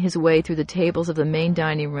threading his way through the tables of the main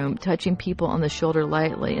dining room, touching people on the shoulder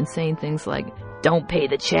lightly and saying things like, "Don't pay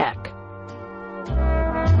the check."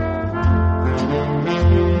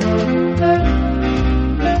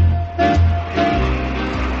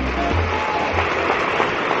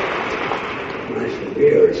 Nice to be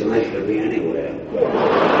here. It's nice to be anywhere.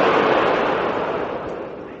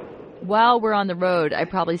 While we're on the road, I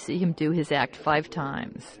probably see him do his act 5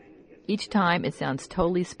 times. Each time it sounds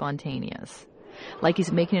totally spontaneous. Like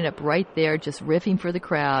he's making it up right there, just riffing for the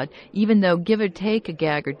crowd, even though, give or take a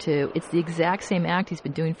gag or two, it's the exact same act he's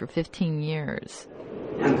been doing for 15 years.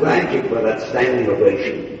 And thank you for that standing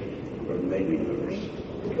ovation. It made me nervous.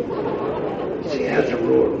 See, as a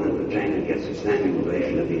rule, an entertainer gets a standing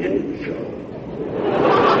ovation at the end of the show.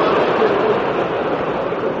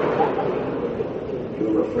 You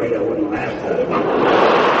were afraid I wouldn't laugh at it.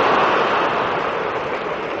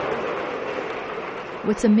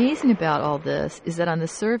 What's amazing about all this is that on the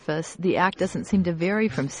surface, the act doesn't seem to vary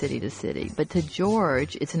from city to city, but to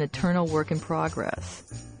George, it's an eternal work in progress.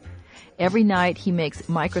 Every night, he makes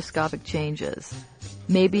microscopic changes.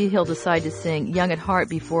 Maybe he'll decide to sing Young at Heart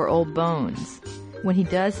before Old Bones. When he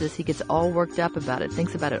does this, he gets all worked up about it,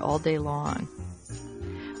 thinks about it all day long.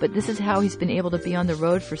 But this is how he's been able to be on the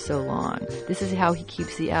road for so long. This is how he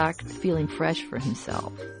keeps the act feeling fresh for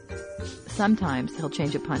himself. Sometimes he'll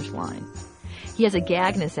change a punchline. He has a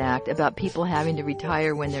gagness act about people having to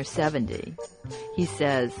retire when they're 70. He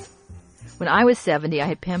says, "When I was 70, I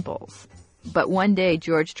had pimples. But one day,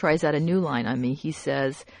 George tries out a new line on me. He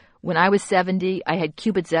says, 'When I was 70, I had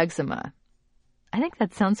Cupid's eczema.' I think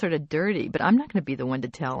that sounds sort of dirty, but I'm not going to be the one to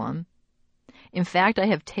tell him. In fact, I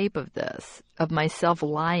have tape of this, of myself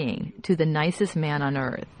lying to the nicest man on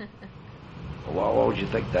earth." Well, what would you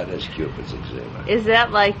think that is, Cupid's eczema? Is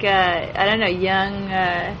that like, I don't know, young, you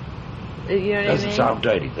know what I mean? Doesn't sound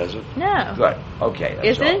dirty, does it? No. Good. Okay.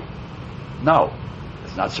 Is it? No.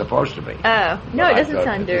 It's not supposed to be. Oh. No, it doesn't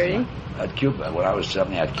sound dirty. At Cupid, when I was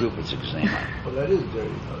 70, I had Cupid's eczema. Well, that is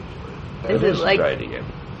dirty, though. It is like dirty.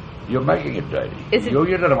 You're making it dirty.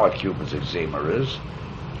 You don't know what Cupid's eczema is.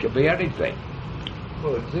 It could be anything.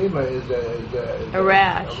 Well, eczema is a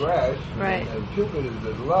rash. A rash. Right. And Cupid is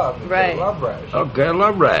the love. It's right. A love rash. Okay, a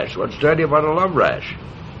love rash. What's dirty about a love rash?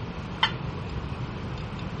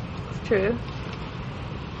 It's true.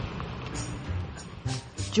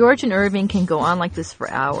 George and Irving can go on like this for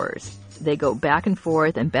hours. They go back and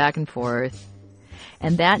forth and back and forth.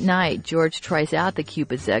 And that night, George tries out the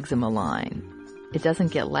Cupid's eczema line. It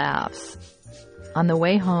doesn't get laughs. On the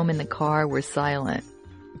way home in the car, we're silent.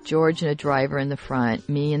 George and a driver in the front,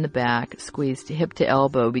 me in the back, squeezed hip to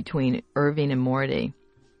elbow between Irving and Morty.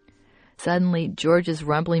 Suddenly, George's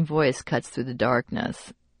rumbling voice cuts through the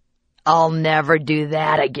darkness. "I'll never do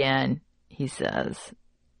that again," he says.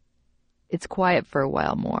 It's quiet for a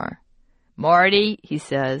while more. "Morty," he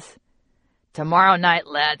says, "tomorrow night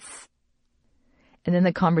let's..." And then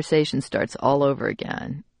the conversation starts all over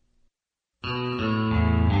again.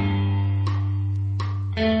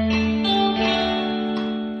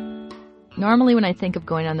 Normally when I think of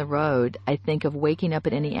going on the road, I think of waking up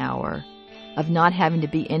at any hour, of not having to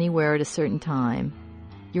be anywhere at a certain time,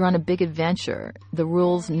 You're on a big adventure. The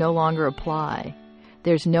rules no longer apply.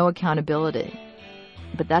 There's no accountability.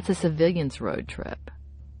 But that's a civilian's road trip.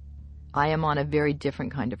 I am on a very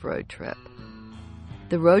different kind of road trip.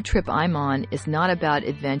 The road trip I'm on is not about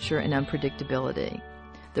adventure and unpredictability.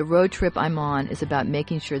 The road trip I'm on is about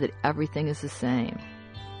making sure that everything is the same.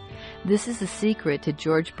 This is the secret to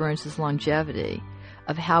George Burns' longevity,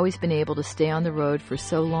 of how he's been able to stay on the road for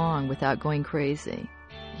so long without going crazy.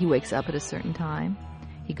 He wakes up at a certain time.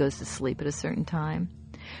 He goes to sleep at a certain time.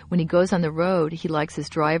 When he goes on the road, he likes his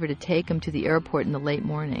driver to take him to the airport in the late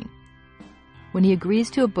morning. When he agrees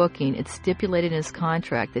to a booking, it's stipulated in his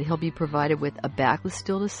contract that he'll be provided with a backless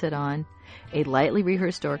stool to sit on, a lightly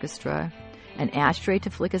rehearsed orchestra, an ashtray to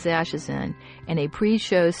flick his ashes in, and a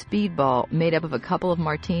pre-show speedball made up of a couple of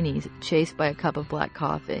martinis chased by a cup of black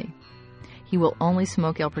coffee. He will only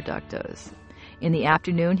smoke El Productos. In the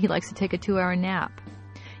afternoon, he likes to take a 2-hour nap.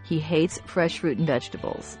 He hates fresh fruit and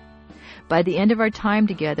vegetables. By the end of our time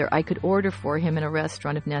together, I could order for him in a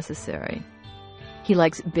restaurant if necessary. He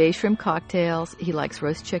likes bay shrimp cocktails, he likes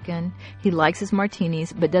roast chicken, he likes his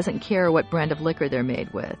martinis, but doesn't care what brand of liquor they're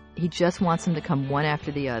made with. He just wants them to come one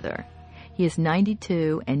after the other. He is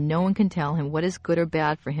 92, and no one can tell him what is good or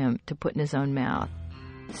bad for him to put in his own mouth.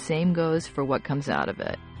 Same goes for what comes out of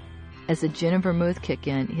it. As the gin and vermouth kick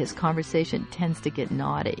in, his conversation tends to get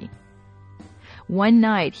naughty. One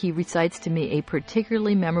night, he recites to me a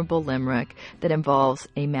particularly memorable limerick that involves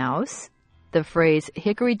a mouse, the phrase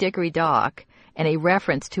hickory-dickory-dock, and a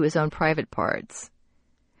reference to his own private parts.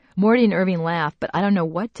 Morty and Irving laugh, but I don't know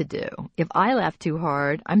what to do. If I laugh too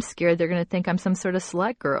hard, I'm scared they're going to think I'm some sort of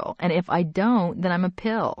slut girl, and if I don't, then I'm a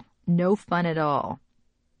pill. No fun at all.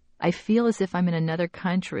 I feel as if I'm in another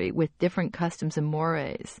country with different customs and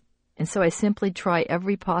mores, and so I simply try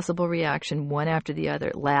every possible reaction one after the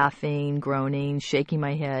other, laughing, groaning, shaking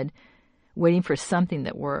my head, waiting for something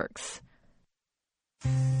that works.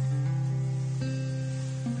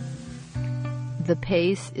 The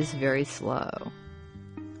pace is very slow.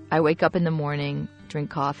 I wake up in the morning, drink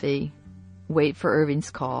coffee, wait for Irving's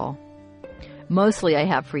call. Mostly I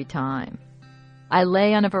have free time. I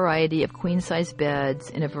lay on a variety of queen-size beds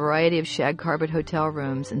in a variety of shag carpet hotel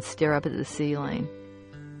rooms and stare up at the ceiling.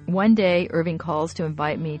 One day, Irving calls to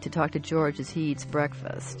invite me to talk to George as he eats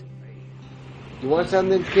breakfast. You want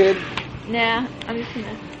something, kid? Nah, I'm just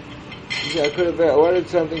gonna... Yeah, I could have ordered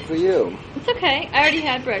something for you. It's okay. I already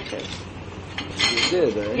had breakfast. You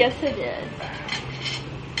did, right? Yes, I did.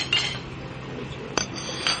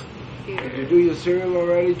 Did you do your cereal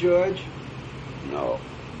already, George? No.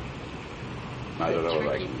 I don't know if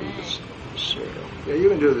I can do the cereal. Yeah, you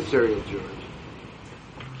can do the cereal, George.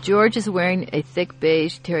 George is wearing a thick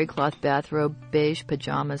beige terry cloth bathrobe, beige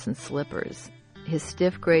pajamas, and slippers. His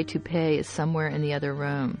stiff gray toupee is somewhere in the other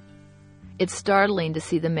room. It's startling to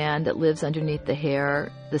see the man that lives underneath the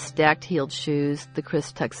hair, the stacked-heeled shoes, the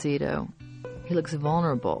crisp tuxedo. He looks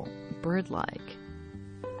vulnerable, bird-like.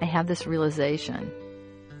 I have this realization.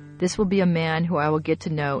 This will be a man who I will get to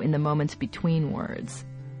know in the moments between words.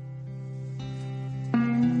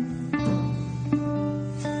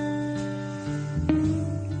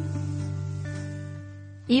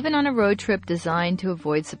 Even on a road trip designed to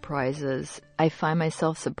avoid surprises, I find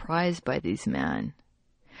myself surprised by these men.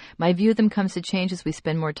 My view of them comes to change as we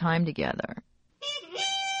spend more time together.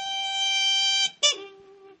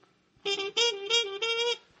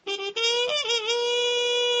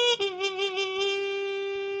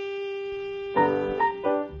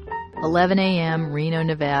 "11 a.m., Reno,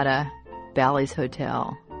 Nevada, Bally's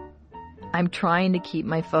Hotel. I'm trying to keep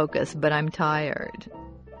my focus, but I'm tired.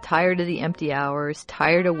 Tired of the empty hours,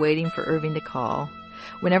 tired of waiting for Irving to call.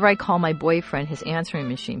 Whenever I call my boyfriend, his answering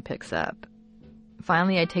machine picks up.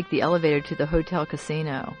 Finally, I take the elevator to the hotel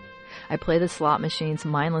casino. I play the slot machines,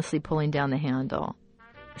 mindlessly pulling down the handle.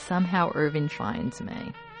 Somehow Irving finds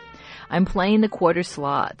me. I'm playing the quarter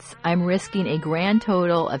slots. I'm risking a grand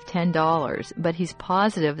total of $10, but he's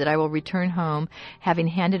positive that I will return home having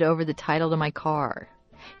handed over the title to my car.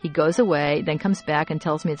 He goes away, then comes back and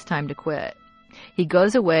tells me it's time to quit. He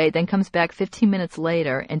goes away, then comes back 15 minutes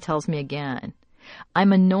later and tells me again.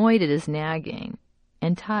 I'm annoyed at his nagging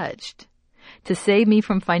and touched. To save me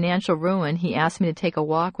from financial ruin, he asked me to take a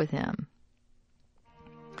walk with him.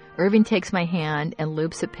 Irving takes my hand and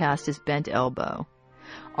loops it past his bent elbow.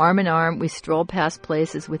 Arm in arm, we stroll past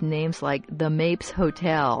places with names like the Mapes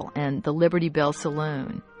Hotel and the Liberty Bell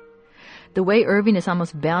Saloon. The way Irving is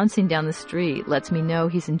almost bouncing down the street lets me know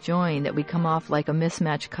he's enjoying that we come off like a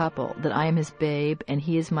mismatched couple, that I am his babe and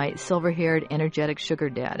he is my silver-haired, energetic sugar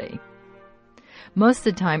daddy. Most of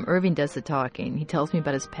the time, Irving does the talking. He tells me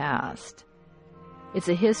about his past. It's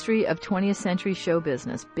a history of 20th century show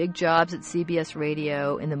business, big jobs at CBS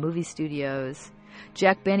Radio, in the movie studios.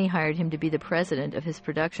 Jack Benny hired him to be the president of his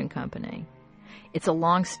production company. It's a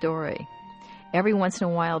long story. Every once in a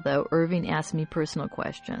while, though, Irving asks me personal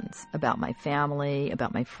questions about my family,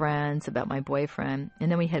 about my friends, about my boyfriend, and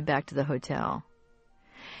then we head back to the hotel.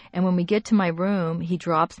 And when we get to my room, he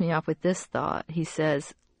drops me off with this thought. He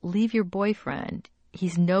says, "Leave your boyfriend.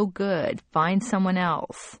 He's no good. Find someone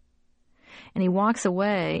else." And he walks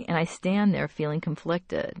away, and I stand there feeling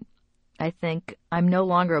conflicted. I think, I'm no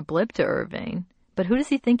longer a blip to Irving, but who does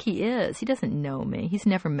he think he is? He doesn't know me. He's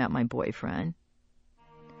never met my boyfriend.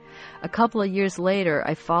 A couple of years later,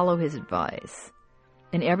 I follow his advice.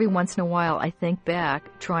 And every once in a while, I think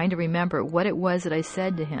back, trying to remember what it was that I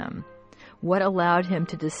said to him, what allowed him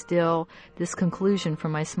to distill this conclusion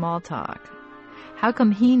from my small talk. How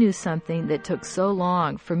come he knew something that took so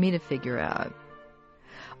long for me to figure out?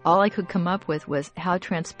 All I could come up with was how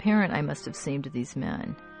transparent I must have seemed to these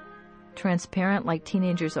men. Transparent like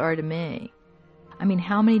teenagers are to me. I mean,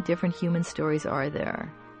 how many different human stories are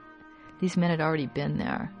there? These men had already been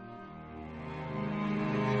there.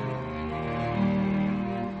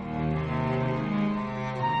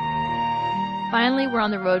 Finally, we're on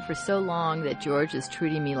the road for so long that George is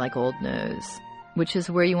treating me like old news, which is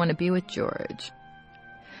where you want to be with George.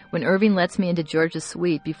 When Irving lets me into George's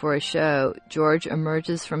suite before a show, George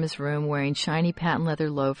emerges from his room wearing shiny patent leather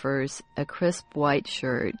loafers, a crisp white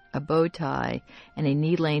shirt, a bow tie, and a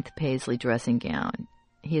knee-length paisley dressing gown.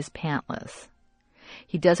 He is pantless.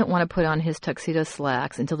 He doesn't want to put on his tuxedo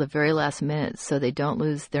slacks until the very last minute so they don't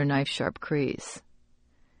lose their knife-sharp crease.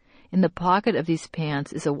 In the pocket of these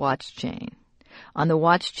pants is a watch chain. On the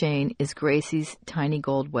watch chain is Gracie's tiny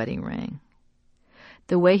gold wedding ring.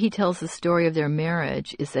 The way he tells the story of their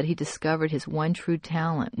marriage is that he discovered his one true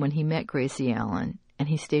talent when he met Gracie Allen, and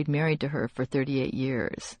he stayed married to her for 38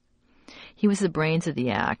 years. He was the brains of the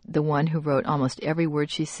act, the one who wrote almost every word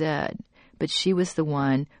she said, but she was the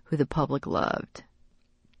one who the public loved.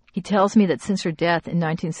 He tells me that since her death in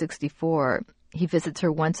 1964, he visits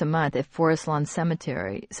her once a month at Forest Lawn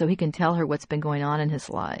Cemetery so he can tell her what's been going on in his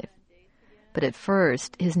life. But at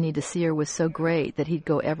first, his need to see her was so great that he'd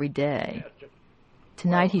go every day.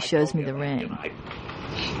 Tonight he shows me the ring.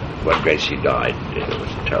 When Gracie died, it was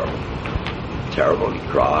terrible to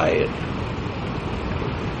cry.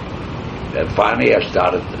 And finally I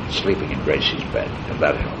started sleeping in Gracie's bed, and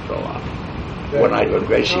that helped a lot. One night when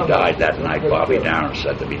Gracie died, that night Bobby Darin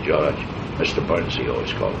said to me, "George, Mr. Burns," he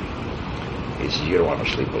always called me. He said, "You don't want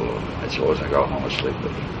to sleep alone." I suppose I go home and sleep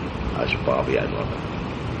with you. I said, "Bobby, I love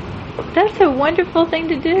it." That's a wonderful thing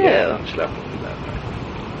to do. Yeah, he slept with me that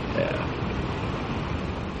night. Yeah.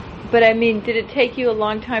 But I mean, did it take you a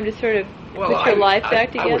long time to sort of put your life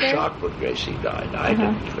back together? I was shocked when Gracie died. I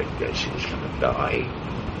didn't think Gracie was going to die.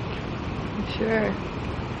 Sure.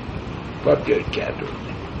 But you can't do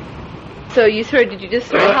anything. So you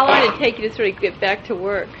how long did it take you to sort of get back to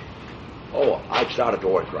work? Oh, I started to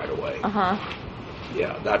work right away. Uh-huh.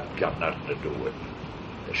 Yeah, that got nothing to do with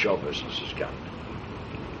the show business. Has got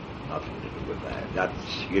nothing to do with that.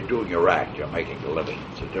 You're doing your act. You're making a living.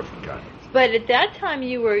 It's a different kind of. But at that time,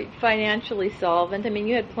 you were financially solvent. I mean,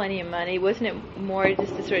 you had plenty of money. Wasn't it more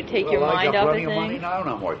just to sort of take your mind off of things? I got plenty of money now, and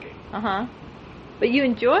I'm working. Uh-huh. But you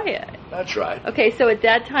enjoy it. That's right. Okay, so at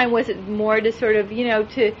that time, was it more to sort of,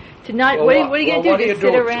 to not, well, what are you going to do? Just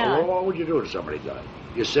sit around? What would you do if somebody died?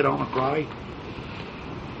 You sit down and cry?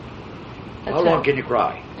 That's How long can you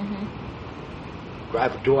cry? Mm-hmm. Cry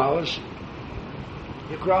for 2 hours?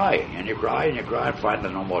 You cry, and you cry, and you cry, and find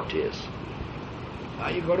there are no more tears. Now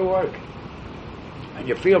you go to work. And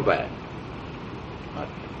you feel bad. But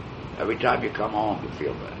every time you come home, you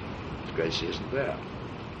feel bad. Gracie isn't there.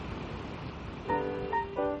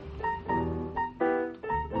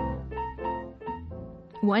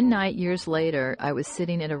 One night, years later, I was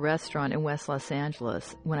sitting at a restaurant in West Los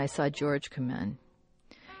Angeles when I saw George come in.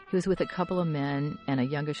 He was with a couple of men and a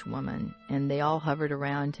youngish woman, and they all hovered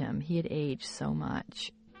around him. He had aged so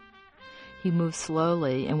much. He moved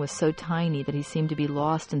slowly and was so tiny that he seemed to be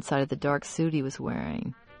lost inside of the dark suit he was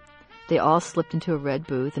wearing. They all slipped into a red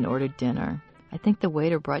booth and ordered dinner. I think the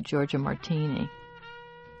waiter brought George a martini.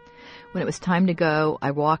 When it was time to go, I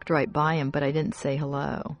walked right by him, but I didn't say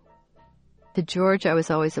hello. To George, I was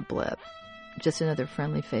always a blip, just another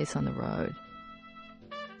friendly face on the road.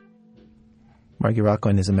 Margie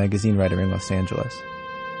Rockland is a magazine writer in Los Angeles.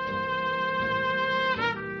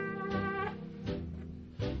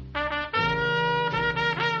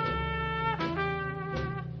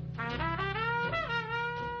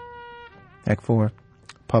 Act 4,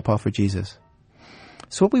 Paw Paw for Jesus.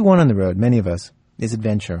 So what we want on the road, many of us, is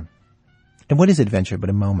adventure. And what is adventure but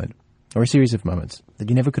a moment, or a series of moments, that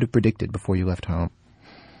you never could have predicted before you left home?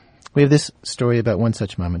 We have this story about one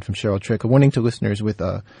such moment from Cheryl Trick, a warning to listeners with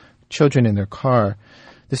children in their car.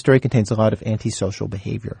 This story contains a lot of antisocial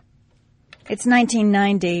behavior. It's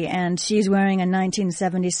 1990, and she's wearing a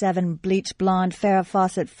 1977 bleach blonde Farrah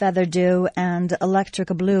Fawcett Feather Dew and electric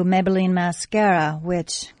blue Maybelline mascara,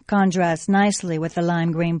 which contrasts nicely with the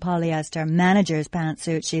lime green polyester manager's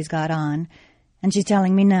pantsuit she's got on. And she's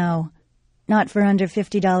telling me no, not for under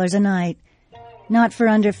 $50 a night. Not for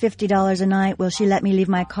under $50 a night will she let me leave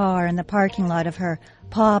my car in the parking lot of her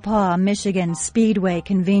Paw Paw, Michigan Speedway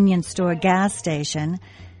convenience store gas station.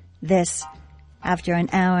 This, after an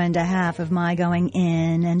hour and a half of my going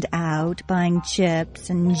in and out, buying chips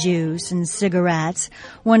and juice and cigarettes,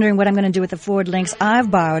 wondering what I'm going to do with the Ford Lynx I've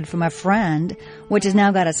borrowed from a friend, which has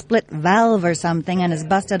now got a split valve or something and is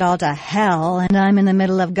busted all to hell, and I'm in the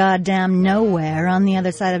middle of goddamn nowhere on the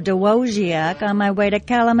other side of Dowagiac on my way to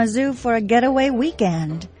Kalamazoo for a getaway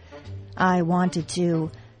weekend. I wanted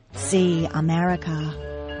to see America.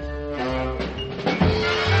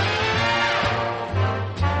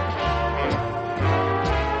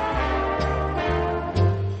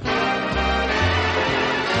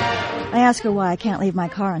 I ask her why I can't leave my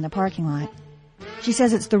car in the parking lot. She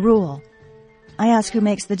says it's the rule. I ask who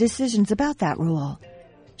makes the decisions about that rule.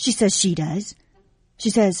 She says she does. She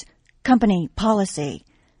says, company policy.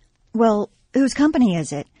 Well, whose company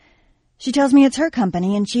is it? She tells me it's her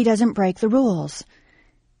company and she doesn't break the rules.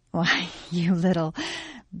 Why, you little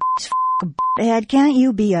head, can't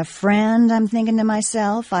you be a friend, I'm thinking to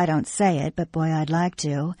myself. I don't say it, but boy, I'd like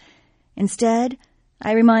to. Instead,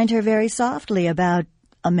 I remind her very softly about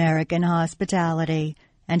American hospitality,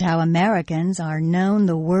 and how Americans are known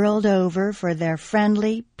the world over for their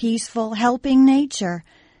friendly, peaceful, helping nature.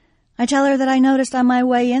 I tell her that I noticed on my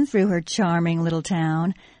way in through her charming little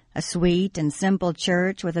town, a sweet and simple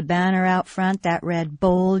church with a banner out front that read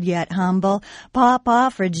bold yet humble, Paw Paw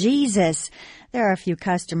for Jesus. There are a few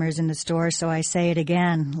customers in the store, so I say it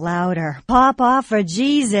again, louder. Paw Paw for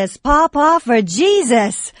Jesus! Paw Paw for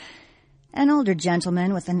Jesus! An older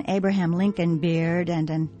gentleman with an Abraham Lincoln beard and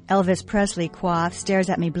an Elvis Presley coif stares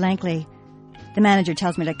at me blankly. The manager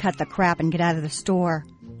tells me to cut the crap and get out of the store.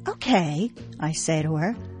 Okay, I say to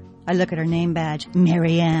her. I look at her name badge.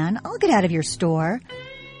 Marianne, I'll get out of your store.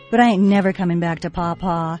 But I ain't never coming back to Paw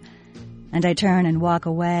Paw. And I turn and walk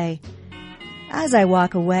away. As I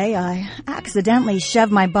walk away, I accidentally shove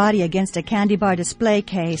my body against a candy bar display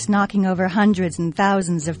case, knocking over hundreds and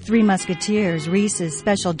thousands of Three Musketeers, Reese's,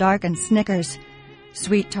 Special Dark, and Snickers.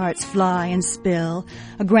 Sweet tarts fly and spill,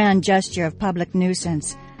 a grand gesture of public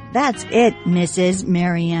nuisance. That's it, Mrs.,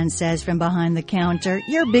 Marianne says from behind the counter.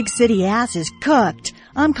 Your big city ass is cooked.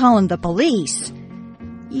 I'm calling the police.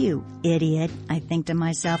 You idiot, I think to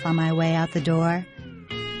myself on my way out the door.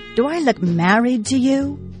 Do I look married to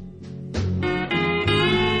you?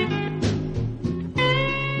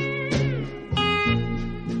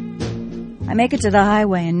 I make it to the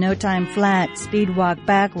highway in no time flat, speed walk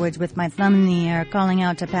backwards with my thumb in the air, calling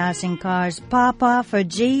out to passing cars, Paw Paw for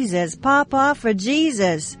Jesus! Paw Paw for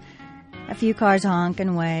Jesus! A few cars honk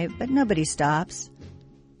and wave, but nobody stops.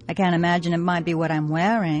 I can't imagine it might be what I'm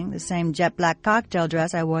wearing, the same jet black cocktail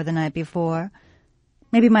dress I wore the night before.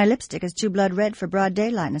 Maybe my lipstick is too blood red for broad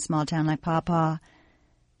daylight in a small town like Paw Paw.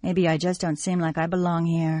 Maybe I just don't seem like I belong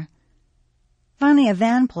here. Finally, a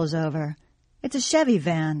van pulls over. It's a Chevy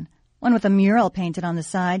van. One with a mural painted on the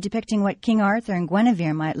side depicting what King Arthur and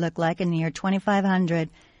Guinevere might look like in the year 2500.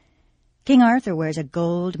 King Arthur wears a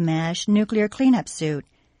gold mesh nuclear cleanup suit.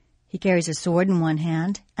 He carries a sword in one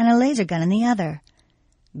hand and a laser gun in the other.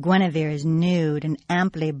 Guinevere is nude and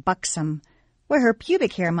amply buxom. Where her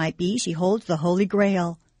pubic hair might be, she holds the Holy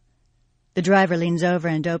Grail. The driver leans over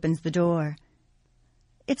and opens the door.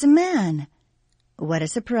 It's a man. What a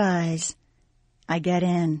surprise. I get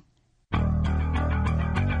in.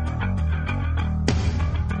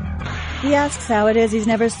 He asks how it is he's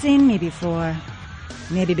never seen me before.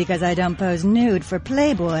 Maybe because I don't pose nude for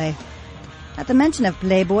Playboy. At the mention of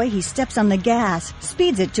Playboy, he steps on the gas,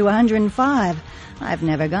 speeds it to 105. I've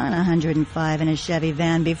never gone 105 in a Chevy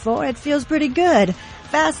van before. It feels pretty good.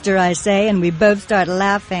 Faster, I say, and we both start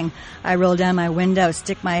laughing. I roll down my window,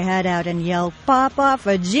 stick my head out, and yell, Paw Paw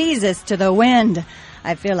for Jesus to the wind.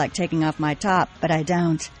 I feel like taking off my top, but I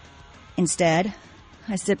don't. Instead,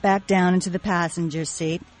 I sit back down into the passenger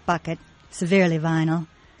seat, bucket, severely vinyl,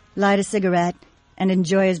 light a cigarette, and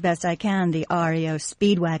enjoy as best I can the REO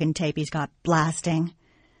Speedwagon tape he's got blasting.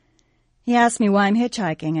 He asks me why I'm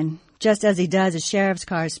hitchhiking, and just as he does, a sheriff's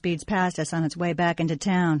car speeds past us on its way back into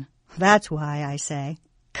town. That's why, I say.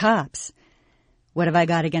 Cops. What have I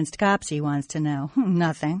got against cops, he wants to know.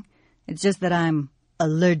 Nothing. It's just that I'm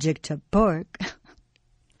allergic to pork.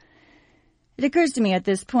 It occurs to me at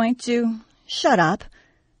this point to shut up.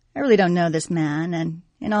 I really don't know this man, and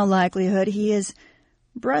in all likelihood he is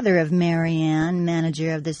brother of Mary Ann,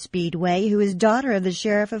 manager of the Speedway, who is daughter of the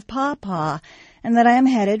sheriff of Paw Paw, and that I am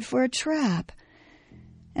headed for a trap.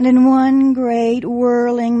 And in one great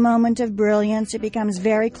whirling moment of brilliance, it becomes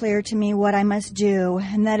very clear to me what I must do,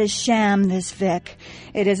 and that is sham this Vic.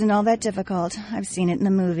 It isn't all that difficult. I've seen it in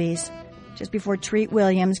the movies. Just before Treat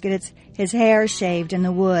Williams gets his hair shaved in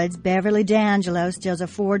the woods, Beverly D'Angelo steals a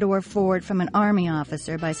 4-door Ford from an army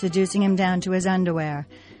officer by seducing him down to his underwear.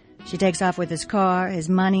 She takes off with his car, his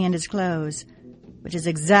money, and his clothes, which is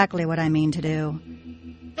exactly what I mean to do.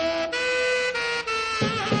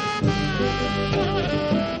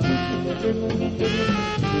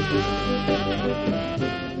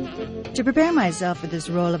 To prepare myself for this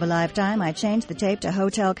role of a lifetime, I changed the tape to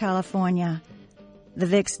Hotel California. The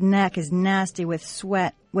Vic's neck is nasty with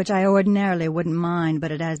sweat, which I ordinarily wouldn't mind,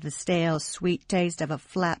 but it has the stale, sweet taste of a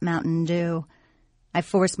flat Mountain Dew. I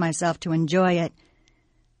forced myself to enjoy it.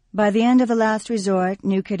 By the end of The Last Resort,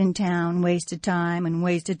 New Kid in Town, Wasted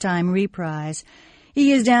Time reprise,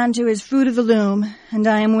 he is down to his Fruit of the Loom, and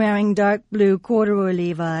I am wearing dark blue corduroy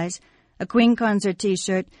Levi's, a Queen concert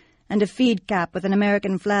t-shirt, and a feed cap with an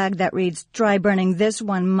American flag that reads, "Try burning this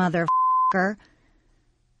one, motherfucker."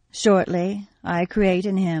 Shortly, I create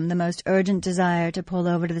in him the most urgent desire to pull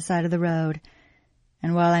over to the side of the road,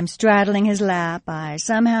 and while I'm straddling his lap, I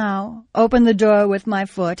somehow open the door with my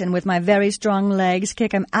foot and with my very strong legs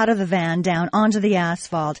kick him out of the van down onto the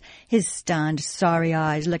asphalt, his stunned, sorry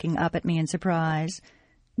eyes looking up at me in surprise.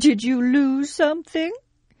 "Did you lose something?"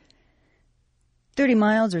 30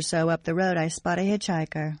 miles or so up the road, I spot a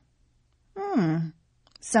hitchhiker.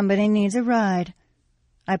 Somebody needs a ride.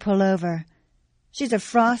 I pull over. She's a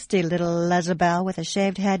frosty little Jezebel with a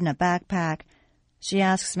shaved head and a backpack. She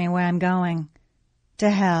asks me where I'm going. To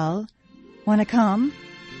hell. Wanna come?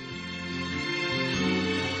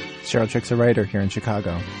 Cheryl Trick's a writer here in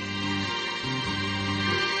Chicago.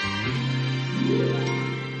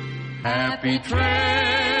 Happy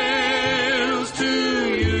trails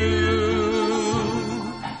to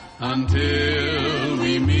you until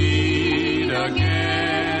we meet again.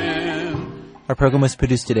 Our program was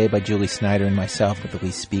produced today by Julie Snyder and myself with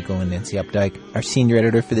Elise Spiegel and Nancy Updike. Our senior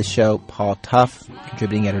editor for the show, Paul Tuff.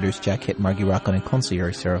 Contributing editors, Jack Hitt, Margie Rockland, and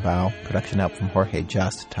consigliere Sarah Vowell. Production help from Jorge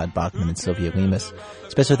Just, Todd Bachman, and Sylvia Lemus.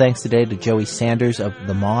 Special thanks today to Joey Sanders of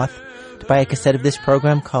The Moth. To buy a cassette of this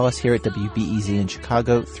program, call us here at WBEZ in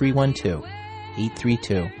Chicago,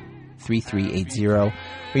 312-832-3380.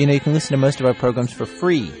 Or you can listen to most of our programs for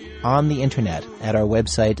free on the internet at our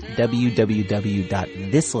website,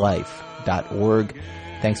 www.thislife.org.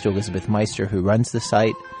 Thanks to Elizabeth Meister, who runs the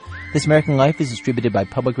site. This American Life is distributed by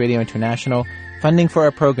Public Radio International. Funding for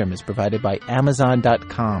our program is provided by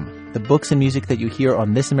Amazon.com. The books and music that you hear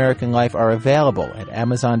on This American Life are available at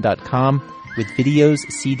Amazon.com with videos,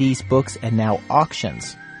 CDs, books, and now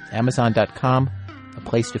auctions. Amazon.com, a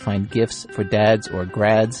place to find gifts for dads or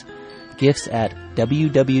grads. Gifts at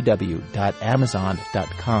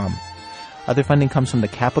www.amazon.com. Other funding comes from the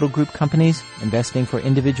Capital Group companies, investing for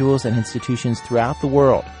individuals and institutions throughout the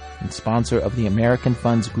world, and sponsor of the American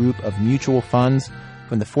Funds Group of mutual funds,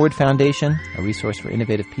 from the Ford Foundation, a resource for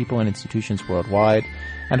innovative people and institutions worldwide,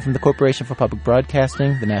 and from the Corporation for Public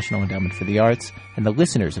Broadcasting, the National Endowment for the Arts, and the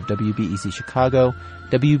listeners of WBEZ Chicago,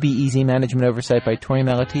 WBEZ Management Oversight by Tori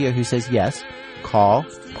Malatia, who says yes, call,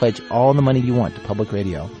 pledge all the money you want to public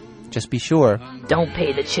radio. Just be sure. Don't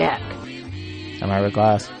pay the check. I'm Ira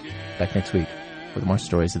Glass. Back next week with more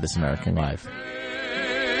stories of This American Life.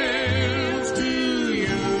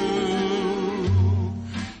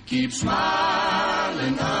 Keep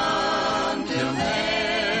smiling until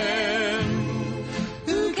then.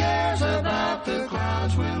 Who cares about the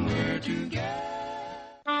clouds when we're together?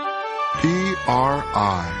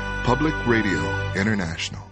 PRI, Public Radio International.